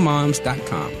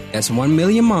 1millionmoms.com. That's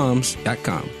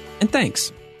 1millionmoms.com. And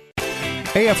thanks.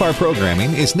 AFR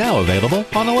programming is now available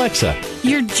on Alexa.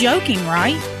 You're joking,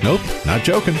 right? Nope, not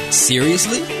joking.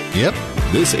 Seriously? Yep,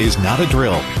 this is not a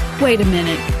drill. Wait a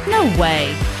minute. No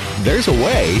way. There's a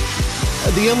way.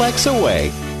 The Alexa way.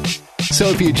 So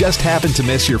if you just happen to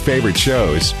miss your favorite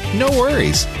shows, no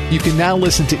worries. You can now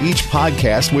listen to each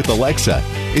podcast with Alexa.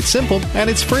 It's simple and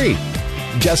it's free.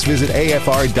 Just visit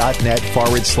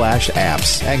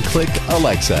afr.net/apps and click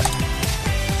Alexa.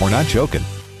 We're not joking.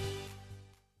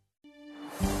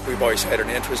 We've always had an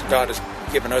interest. God has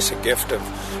given us a gift of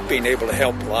being able to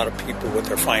help a lot of people with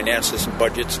their finances and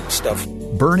budgets and stuff.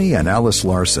 Bernie and Alice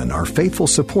Larson are faithful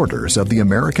supporters of the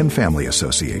American Family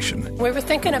Association. We were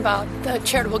thinking about the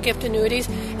charitable gift annuities,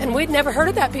 and we'd never heard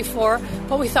of that before,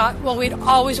 but we thought, well, we'd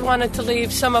always wanted to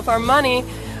leave some of our money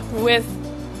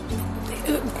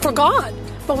for God,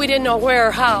 but we didn't know where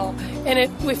or how.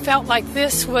 And we felt like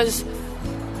this was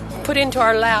put into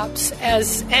our laps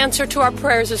as answer to our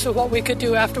prayers as to what we could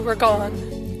do after we're gone.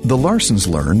 The Larsons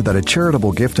learned that a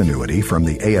charitable gift annuity from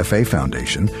the AFA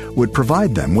Foundation would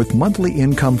provide them with monthly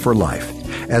income for life,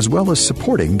 as well as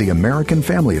supporting the American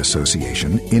Family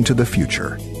Association into the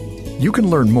future. You can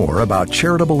learn more about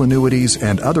charitable annuities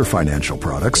and other financial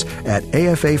products at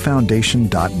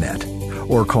afafoundation.net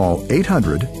or call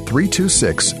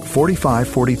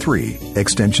 800-326-4543,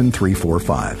 extension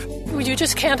 345. You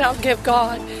just can't outgive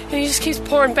God, and He just keeps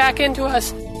pouring back into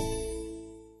us.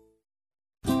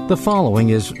 The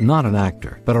following is not an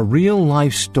actor, but a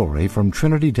real-life story from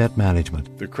Trinity Debt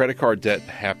Management. The credit card debt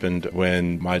happened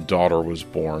when my daughter was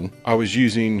born. I was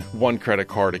using one credit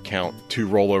card account to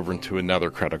roll over into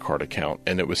another credit card account,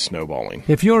 and it was snowballing.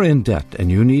 If you're in debt and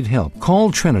you need help,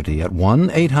 call Trinity at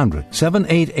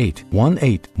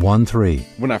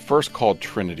 1-800-788-1813. When I first called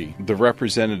Trinity, the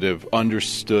representative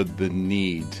understood the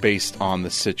need based on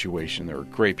the situation. They were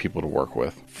great people to work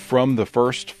with. From the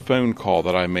first phone call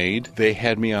that I made, they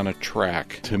had me on a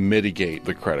track to mitigate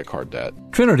the credit card debt.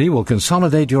 Trinity will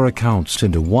consolidate your accounts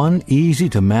into one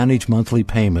easy-to-manage monthly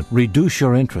payment, reduce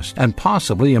your interest, and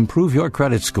possibly improve your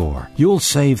credit score. You'll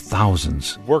save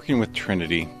thousands. Working with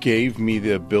Trinity gave me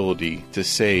the ability to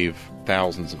save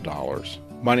thousands of dollars.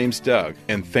 My name's Doug,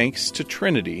 and thanks to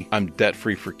Trinity, I'm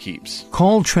debt-free for keeps.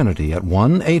 Call Trinity at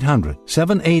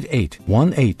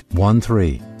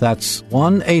 1-800-788-1813. That's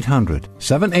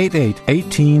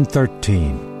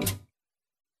 1-800-788-1813.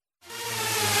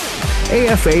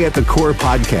 AFA at the Core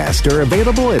podcast are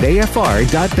available at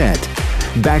afr.net.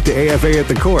 Back to AFA at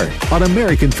the Core on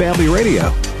American Family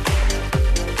Radio.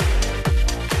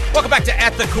 Welcome back to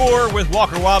At the Core with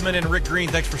Walker Wildman and Rick Green.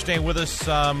 Thanks for staying with us.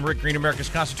 Rick Green, America's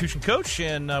Constitution coach,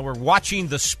 and we're watching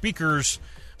the speakers'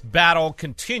 battle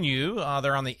continue.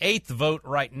 They're on the 8th vote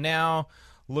right now.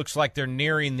 Looks like they're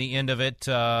nearing the end of it.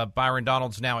 Byron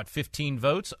Donald's now at 15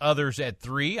 votes, others at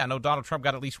 3. I know Donald Trump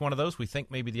got at least one of those. We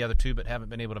think maybe the other 2, but haven't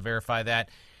been able to verify that.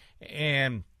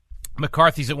 And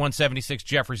McCarthy's at 176,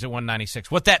 Jeffries at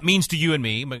 196. What that means to you and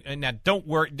me, now don't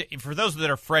worry, for those that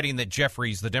are fretting that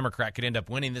Jeffries, the Democrat, could end up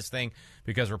winning this thing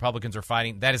because Republicans are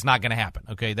fighting, that is not going to happen,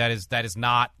 okay? That is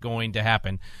not going to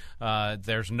happen.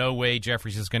 There's no way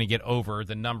Jeffries is going to get over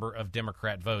the number of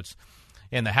Democrat votes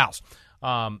in the House.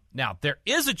 Now, there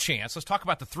is a chance. Let's talk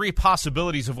about the 3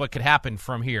 possibilities of what could happen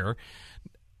from here.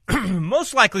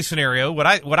 Most likely scenario, what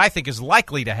I think is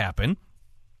likely to happen,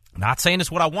 not saying it's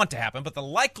what I want to happen, but the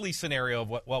likely scenario of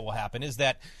what will happen is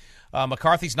that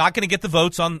McCarthy's not going to get the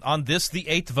votes on this, the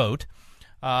 8th vote.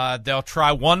 They'll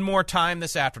try one more time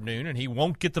this afternoon, and he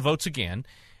won't get the votes again.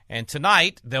 And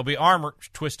tonight, they'll be arm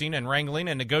twisting and wrangling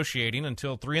and negotiating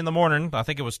until 3 in the morning. I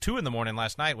think it was 2 in the morning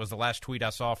last night was the last tweet I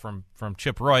saw from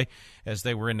Chip Roy as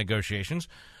they were in negotiations.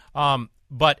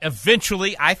 But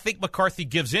eventually, I think McCarthy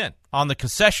gives in on the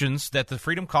concessions that the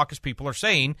Freedom Caucus people are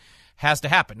saying has to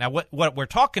happen. Now, what we're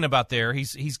talking about there,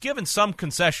 he's given some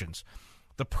concessions.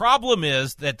 The problem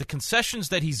is that the concessions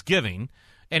that he's giving,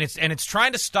 and it's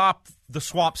trying to stop the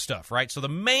swamp stuff, right? So the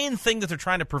main thing that they're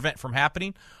trying to prevent from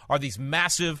happening are these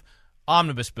massive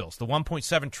omnibus bills, the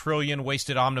 $1.7 trillion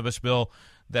wasted omnibus bill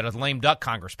that a lame duck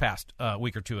Congress passed a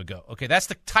week or 2 ago. Okay, that's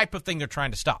the type of thing they're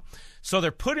trying to stop. So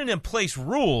they're putting in place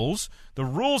rules. The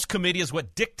Rules Committee is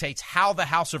what dictates how the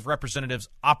House of Representatives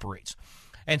operates.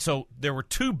 And so there were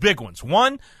two big ones.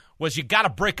 One was you got to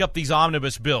break up these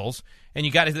omnibus bills, and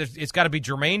it's got to be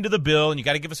germane to the bill, and you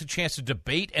got to give us a chance to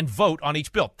debate and vote on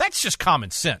each bill. That's just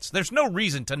common sense. There's no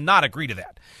reason to not agree to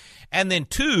that. And then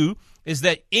two is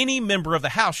that any member of the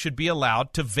House should be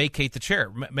allowed to vacate the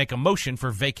chair, make a motion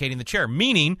for vacating the chair,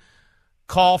 meaning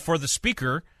call for the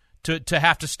Speaker to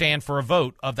have to stand for a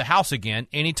vote of the House again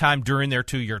anytime during their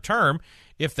 2-year term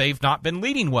if they've not been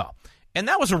leading well. And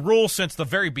that was a rule since the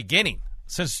very beginning.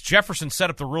 Since Jefferson set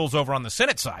up the rules over on the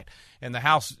Senate side and the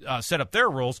House set up their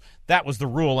rules, that was the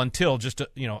rule until just,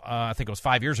 I think it was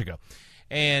 5 years ago.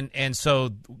 And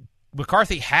so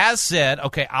McCarthy has said,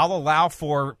 okay, I'll allow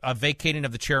for a vacating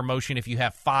of the chair motion if you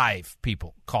have 5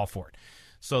 people call for it.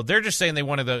 So they're just saying they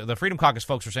wanted the Freedom Caucus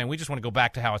folks are saying we just want to go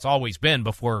back to how it's always been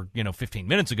before 15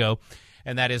 minutes ago,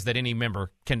 and that is that any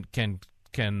member can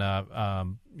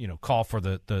call for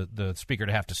the Speaker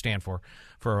to have to stand for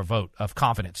a vote of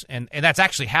confidence, and that's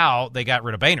actually how they got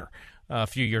rid of Boehner a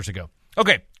few years ago.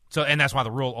 Okay, so and that's why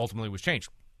the rule ultimately was changed.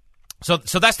 So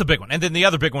that's the big one, and then the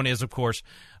other big one is, of course,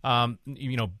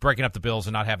 breaking up the bills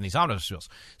and not having these omnibus bills.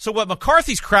 So what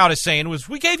McCarthy's crowd is saying was,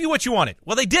 we gave you what you wanted.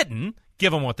 Well, they didn't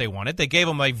give them what they wanted. They gave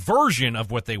them a version of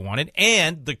what they wanted,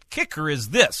 and the kicker is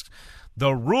this: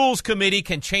 the Rules Committee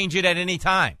can change it at any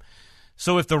time.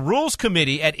 So if the Rules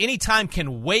Committee at any time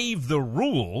can waive the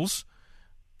rules,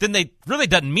 then they really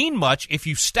doesn't mean much if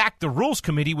you stack the Rules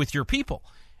Committee with your people.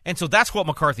 And so that's what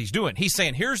McCarthy's doing. He's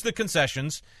saying, here's the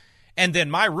concessions, and then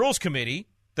my Rules Committee,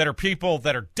 that are people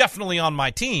that are definitely on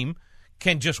my team,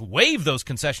 can just waive those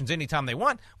concessions anytime they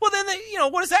want. Well, then,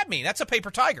 what does that mean? That's a paper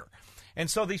tiger. And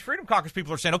so these Freedom Caucus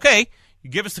people are saying, okay, you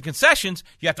give us the concessions,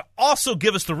 you have to also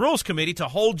give us the Rules Committee to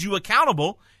hold you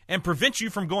accountable and prevent you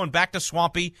from going back to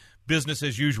swampy business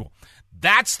as usual.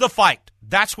 That's the fight.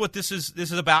 That's what this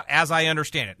is about, as I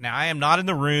understand it. Now, I am not in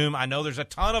the room. I know there's a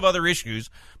ton of other issues,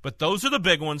 but those are the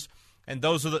big ones, and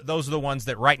those are the ones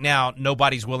that right now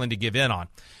nobody's willing to give in on.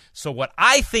 So what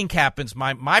I think happens,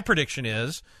 my prediction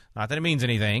is, not that it means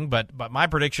anything, but my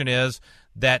prediction is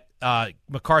that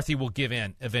McCarthy will give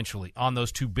in eventually on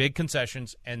those two big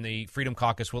concessions, and the Freedom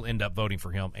Caucus will end up voting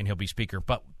for him, and he'll be Speaker.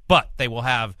 But they will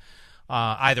have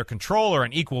either control or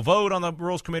an equal vote on the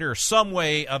Rules Committee or some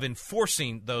way of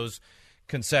enforcing those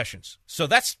concessions. So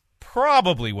that's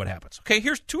probably what happens. Okay,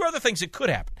 here's two other things that could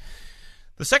happen.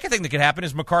 The second thing that could happen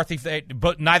is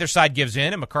but neither side gives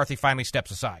in, and McCarthy finally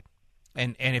steps aside.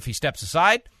 And if he steps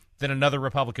aside, then another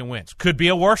Republican wins. Could be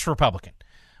a worse Republican,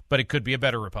 but it could be a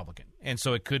better Republican. And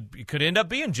so it could end up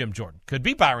being Jim Jordan. Could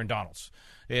be Byron Donalds.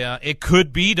 It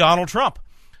could be Donald Trump.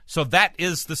 So that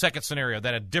is the second scenario,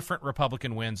 that a different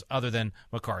Republican wins other than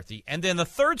McCarthy. And then the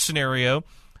third scenario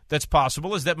that's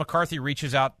possible is that McCarthy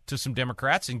reaches out to some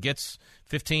Democrats and gets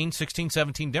 15, 16,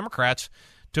 17 Democrats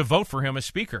to vote for him as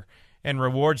Speaker and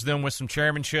rewards them with some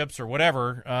chairmanships or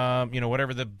whatever,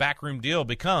 whatever the backroom deal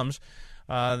becomes,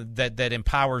 that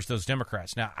empowers those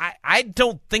Democrats. Now, I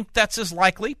don't think that's as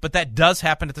likely, but that does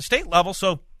happen at the state level,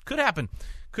 so could happen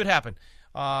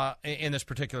in this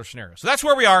particular scenario. So that's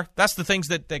where we are. That's the things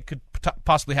that could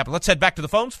possibly happen. Let's head back to the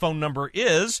phones. Phone number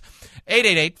is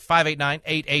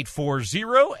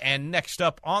 888-589-8840, and next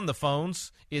up on the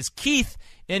phones is Keith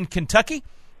in Kentucky.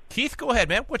 Keith, go ahead,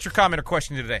 man. What's your comment or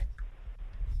question today?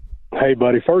 Hey,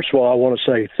 buddy. First of all, I want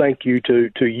to say thank you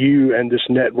to you and this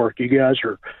network. You guys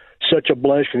are such a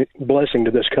blessing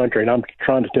to this country, and I'm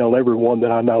trying to tell everyone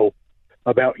that I know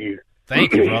about you.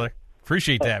 Thank you, brother.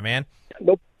 Appreciate that, man.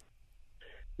 Nope.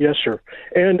 Yes, sir.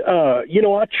 And,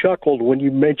 I chuckled when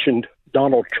you mentioned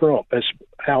Donald Trump as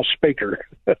House Speaker.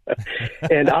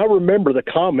 And I remember the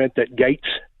comment that Gates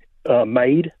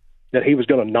made that he was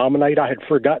going to nominate. I had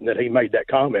forgotten that he made that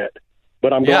comment,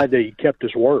 but I'm glad that he kept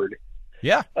his word.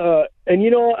 Yeah. And,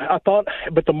 I thought,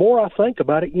 but the more I think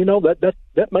about it,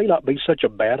 that may not be such a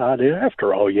bad idea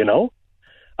after all,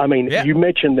 I mean, You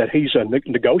mentioned that he's a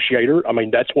negotiator. I mean,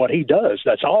 that's what he does.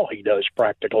 That's all he does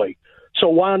practically. So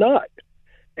why not?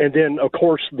 And then, of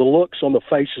course, the looks on the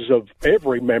faces of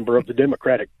every member of the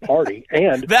Democratic Party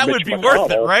and that Mitch would be McConnell,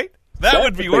 worth it, right? That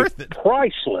would be worth it.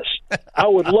 Priceless. I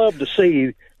would love to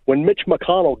see when Mitch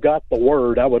McConnell got the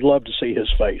word. I would love to see his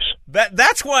face.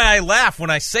 That's why I laugh when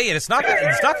I say it. It's not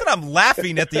that I'm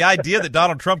laughing at the idea that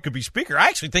Donald Trump could be Speaker. I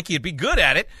actually think he'd be good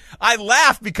at it. I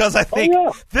laugh because I think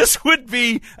this would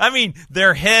be. I mean,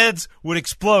 their heads would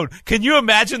explode. Can you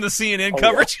imagine the CNN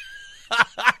coverage?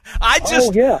 I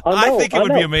think it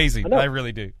would be amazing. I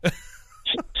really do.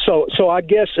 So I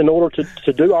guess in order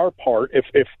to do our part,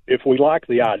 if we like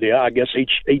the idea, I guess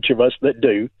each of us that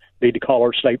do need to call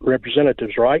our state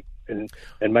representatives, right? and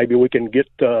maybe we can get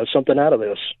something out of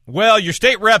this. Well, your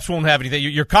state reps won't have anything.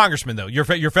 Your congressman, though, your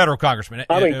federal congressman,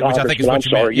 I mean, which I think is what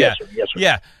you meant. Yes, sir. Yes,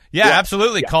 sir. Yeah,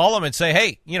 absolutely. Yeah. Call them and say,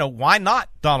 hey, why not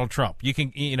Donald Trump? You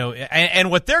can, and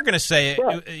what they're going to say,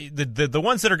 right. the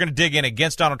ones that are going to dig in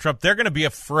against Donald Trump, they're going to be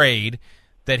afraid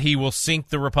that he will sink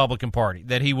the Republican Party,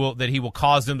 that he will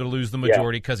cause them to lose the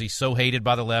majority because he's so hated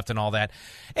by the left and all that.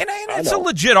 And it's a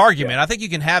legit argument. I think you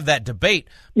can have that debate.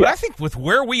 But I think with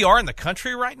where we are in the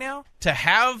country right now, to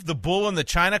have the bull in the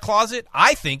China closet,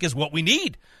 I think is what we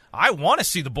need. I want to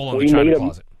see the bull in the China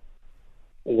closet.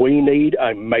 We need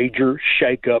a major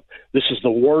shakeup. This is the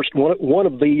worst, one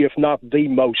of the, if not the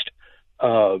most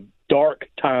dark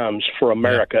times for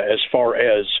America as far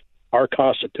as our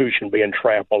Constitution being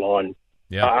trampled on.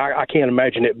 Yeah. I can't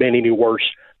imagine it being any worse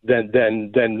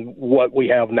than what we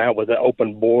have now with the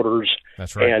open borders.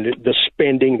 That's right. And the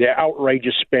spending, the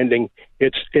outrageous spending.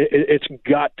 It's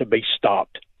got to be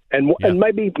stopped. And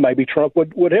maybe Trump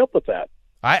would help with that.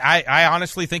 I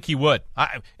honestly think he would.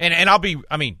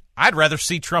 I'd rather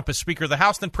see Trump as Speaker of the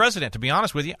House than President, to be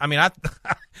honest with you. I mean,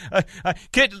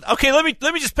 okay, let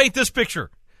me just paint this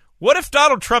picture. What if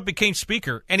Donald Trump became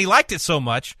Speaker and he liked it so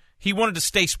much he wanted to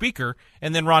stay Speaker,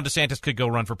 and then Ron DeSantis could go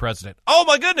run for President? Oh,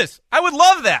 my goodness. I would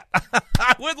love that.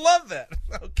 I would love that.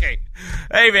 Okay.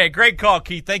 Hey, man, great call,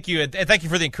 Keith. Thank you. And thank you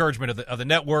for the encouragement of the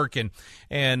network and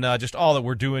just all that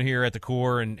we're doing here at the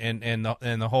core and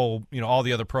the whole, all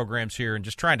the other programs here, and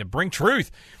just trying to bring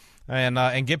truth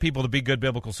and get people to be good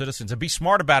biblical citizens and be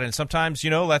smart about it. And sometimes,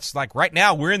 that's like right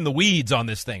now we're in the weeds on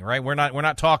this thing, right? We're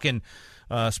not talking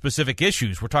specific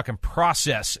issues. We're talking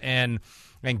process and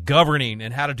governing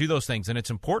and how to do those things. And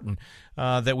it's important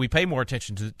that we pay more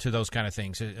attention to those kind of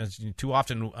things. Too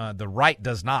often the right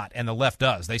does not and the left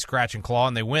does. They scratch and claw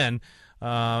and they win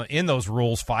in those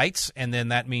rules fights, and then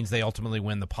that means they ultimately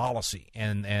win the policy.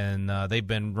 And they've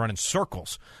been running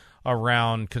circles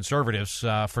around conservatives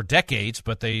for decades,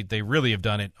 but they really have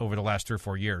done it over the last 3 or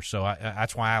 4 years. So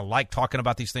that's why I like talking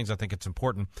about these things. I think it's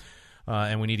important.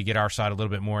 And we need to get our side a little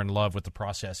bit more in love with the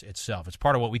process itself. It's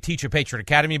part of what we teach at Patriot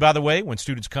Academy, by the way. When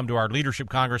students come to our Leadership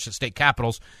Congress at state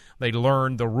capitals, they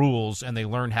learn the rules and they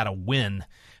learn how to win,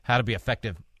 how to be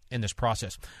effective in this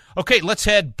process. Okay, let's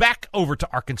head back over to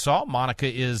Arkansas. Monica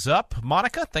is up.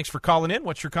 Monica, thanks for calling in.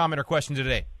 What's your comment or question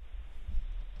today?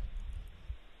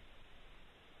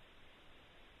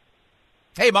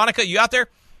 Hey, Monica, you out there?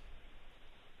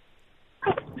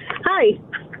 Hi.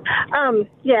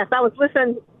 Yes, I was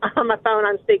listening on my phone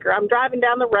on speaker. I'm driving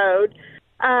down the road.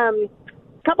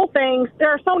 Couple things. There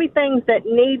are so many things that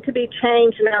need to be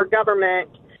changed in our government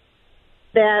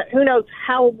that who knows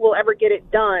how we'll ever get it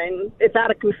done. It's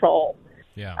out of control.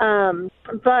 Yeah.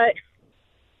 But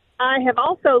I have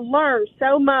also learned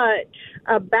so much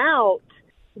about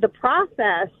the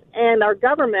process and our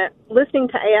government listening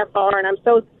to AFR, and I'm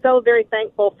so very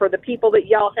thankful for the people that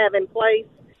y'all have in place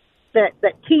that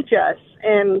teach us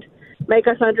and make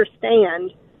us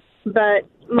understand. But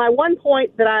my one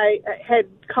point that I had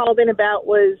called in about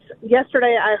was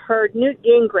yesterday I heard Newt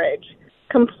Gingrich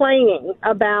complaining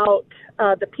about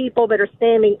the people that are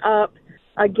standing up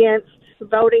against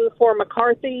voting for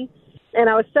McCarthy. And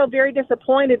I was so very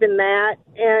disappointed in that.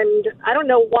 And I don't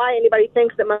know why anybody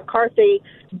thinks that McCarthy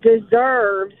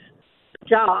deserves the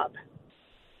job.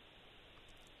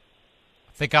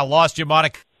 I think I lost you,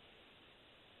 Monica.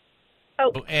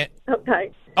 Oh, okay.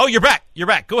 Oh, you're back.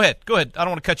 Go ahead. I don't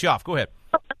want to cut you off. Go ahead.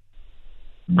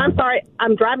 I'm sorry.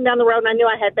 I'm driving down the road, and I knew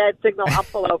I had bad signal. I'll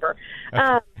pull over.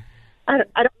 Okay. I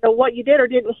don't know what you did or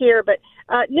didn't hear, but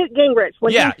Newt Gingrich.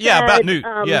 When he said, about Newt.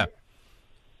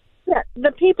 Yeah,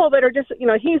 the people that are just,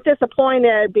 he's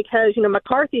disappointed because,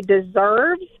 McCarthy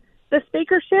deserves the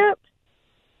speakership.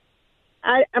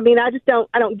 I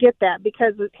don't get that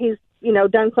because he's,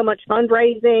 done so much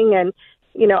fundraising and,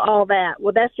 all that.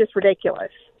 Well, that's just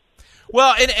ridiculous.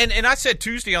 Well, and I said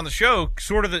Tuesday on the show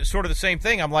sort of the same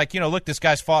thing. I'm like, look, this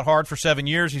guy's fought hard for 7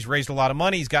 years. He's raised a lot of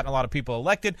money. He's gotten a lot of people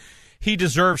elected. He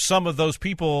deserves some of those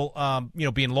people,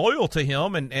 being loyal to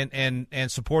him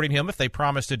and supporting him if they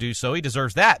promise to do so. He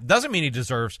deserves that. Doesn't mean he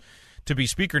deserves to be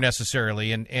speaker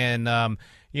necessarily. And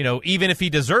even if he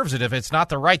deserves it, if it's not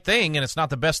the right thing and it's not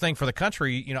the best thing for the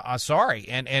country, I'm sorry.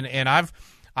 And I've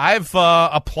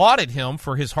applauded him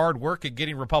for his hard work at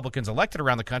getting Republicans elected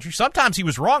around the country. Sometimes he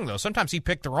was wrong, though. Sometimes he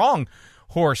picked the wrong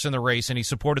horse in the race, and he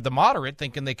supported the moderate,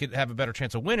 thinking they could have a better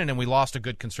chance of winning, and we lost a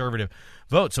good conservative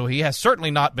vote. So he has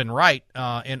certainly not been right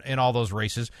in all those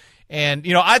races. And,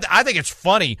 I think it's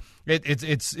funny.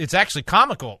 It's actually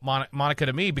comical, Monica,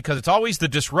 to me, because it's always the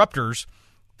disruptors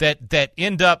that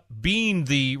end up being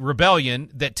the rebellion,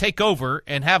 that take over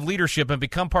and have leadership and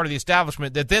become part of the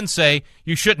establishment, that then say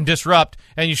you shouldn't disrupt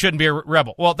and you shouldn't be a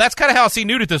rebel. Well, that's kind of how I see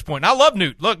Newt at this point. And I love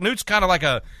Newt. Look, Newt's kind of like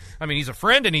he's a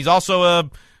friend, and he's also a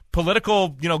political,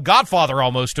 godfather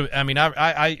almost. I mean,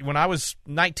 I when I was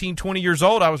 19, 20 years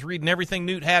old, I was reading everything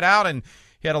Newt had out, and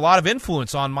he had a lot of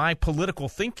influence on my political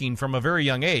thinking from a very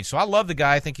young age. So I love the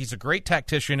guy. I think he's a great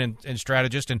tactician and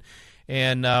strategist,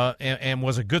 and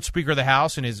was a good Speaker of the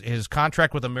House, and his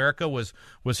contract with America was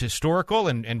historical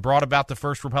and brought about the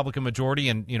first Republican majority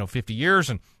in 50 years.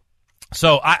 And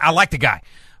so I like the guy,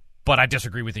 but I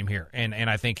disagree with him here, and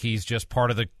I think he's just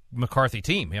part of the McCarthy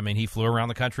team. I mean, he flew around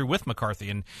the country with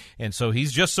McCarthy, and so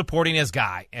he's just supporting his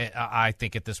guy, I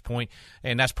think, at this point.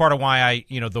 And that's part of why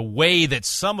the way that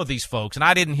some of these folks, and I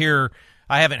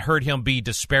haven't heard him be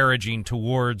disparaging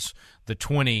towards the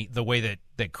 20 the way that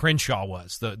Crenshaw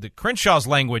was. The Crenshaw's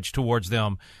language towards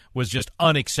them was just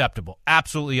unacceptable,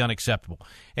 absolutely unacceptable.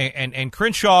 And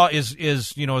Crenshaw is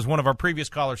as one of our previous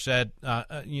callers said,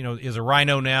 is a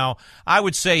rhino now. I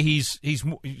would say he's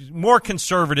more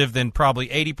conservative than probably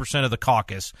 80% of the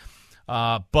caucus,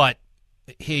 but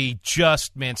he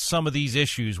just, some of these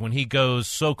issues, when he goes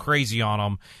so crazy on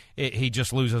them, he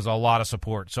just loses a lot of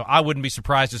support. So I wouldn't be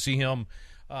surprised to see him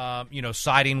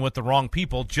siding with the wrong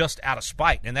people just out of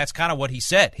spite. And that's kind of what he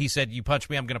said. He said, you punch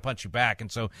me, I'm going to punch you back. And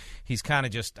so he's kind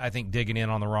of just, I think, digging in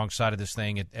on the wrong side of this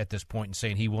thing at this point and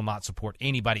saying he will not support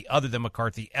anybody other than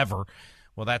McCarthy ever.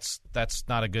 Well, that's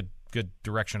not a good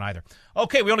direction either.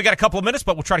 Okay, we only got a couple of minutes,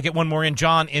 but we'll try to get one more in.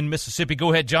 John in Mississippi.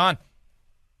 Go ahead, John.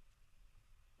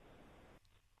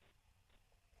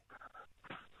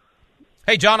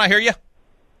 Hey, John, I hear you.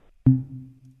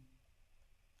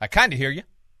 I kind of hear you.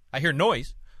 I hear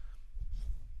noise.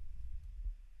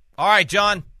 All right,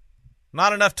 John,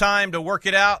 not enough time to work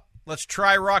it out. Let's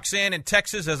try Roxanne in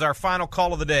Texas as our final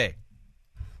call of the day.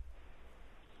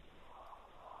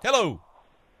 Hello.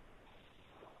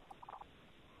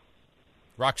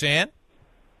 Roxanne?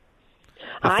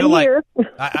 I'm here.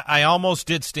 I almost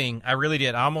did sting. I really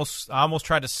did. I almost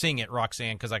tried to sing it,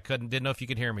 Roxanne, because I didn't know if you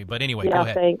could hear me. But anyway, go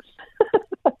ahead. Thanks.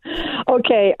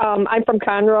 Okay, I'm from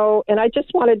Conroe, and I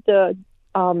just wanted to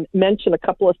mention a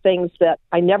couple of things that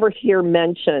I never hear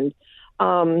mentioned.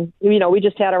 We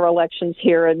just had our elections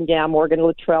here, and Morgan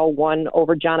Luttrell won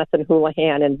over Jonathan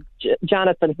Houlihan, and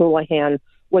Jonathan Houlihan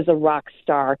was a rock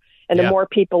star. And the more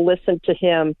people listened to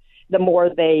him, the more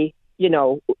they,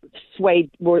 were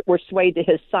swayed to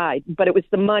his side. But it was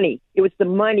the money. It was the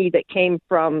money that came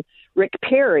from Rick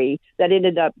Perry that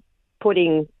ended up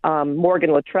putting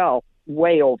Morgan Luttrell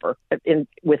way over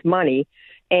with money.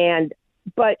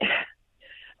 But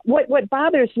what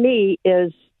bothers me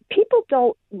is people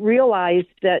don't realize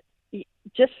that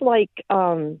just like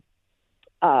Dan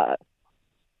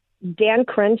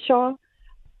Crenshaw,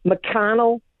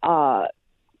 McConnell,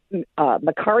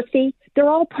 McCarthy, they're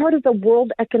all part of the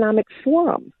World Economic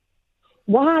Forum.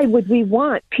 Why would we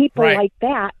want people like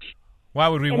that? Why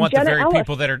would we want the very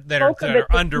people that are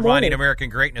undermining American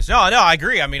greatness? No, I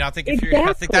agree. I mean, I think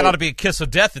I think that ought to be a kiss of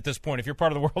death at this point. If you're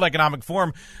part of the World Economic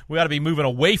Forum, we ought to be moving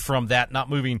away from that, not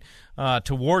moving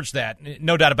towards that.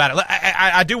 No doubt about it.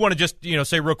 I do want to just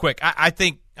say real quick. I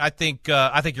think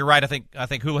you're right. I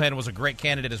think Houlihan was a great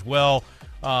candidate as well.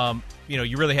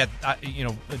 You really had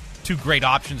two great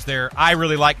options there. I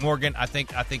really like Morgan. I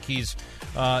think he's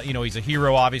he's a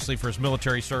hero obviously for his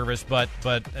military service, but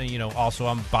also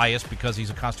I'm biased because he's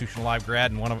a Constitutional Live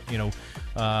grad and one of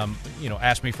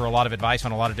asked me for a lot of advice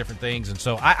on a lot of different things, and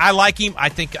so I like him. I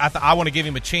think I want to give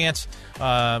him a chance.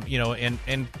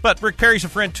 But Rick Perry's a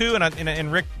friend too,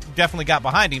 and Rick definitely got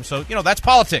behind him. So that's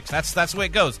politics. That's the way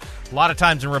it goes. A lot of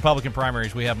times in Republican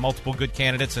primaries we have multiple good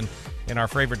candidates, and our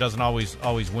favorite doesn't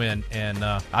always win. And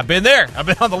I've been there. I've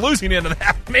been on the losing end of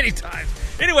that many times.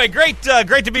 Anyway, great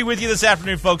to be with you this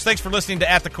afternoon, folks. Thanks for listening to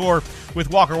At the Core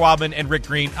with Walker Wildman and Rick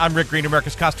Green. I'm Rick Green,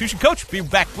 America's Constitution Coach. Be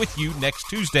back with you next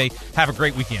Tuesday. Have a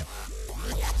great weekend.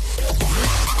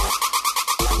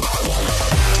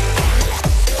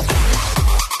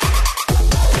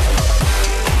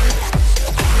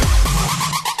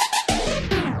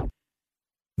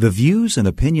 The views and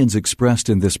opinions expressed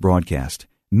in this broadcast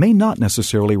may not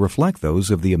necessarily reflect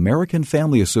those of the American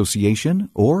Family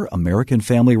Association or American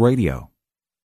Family Radio.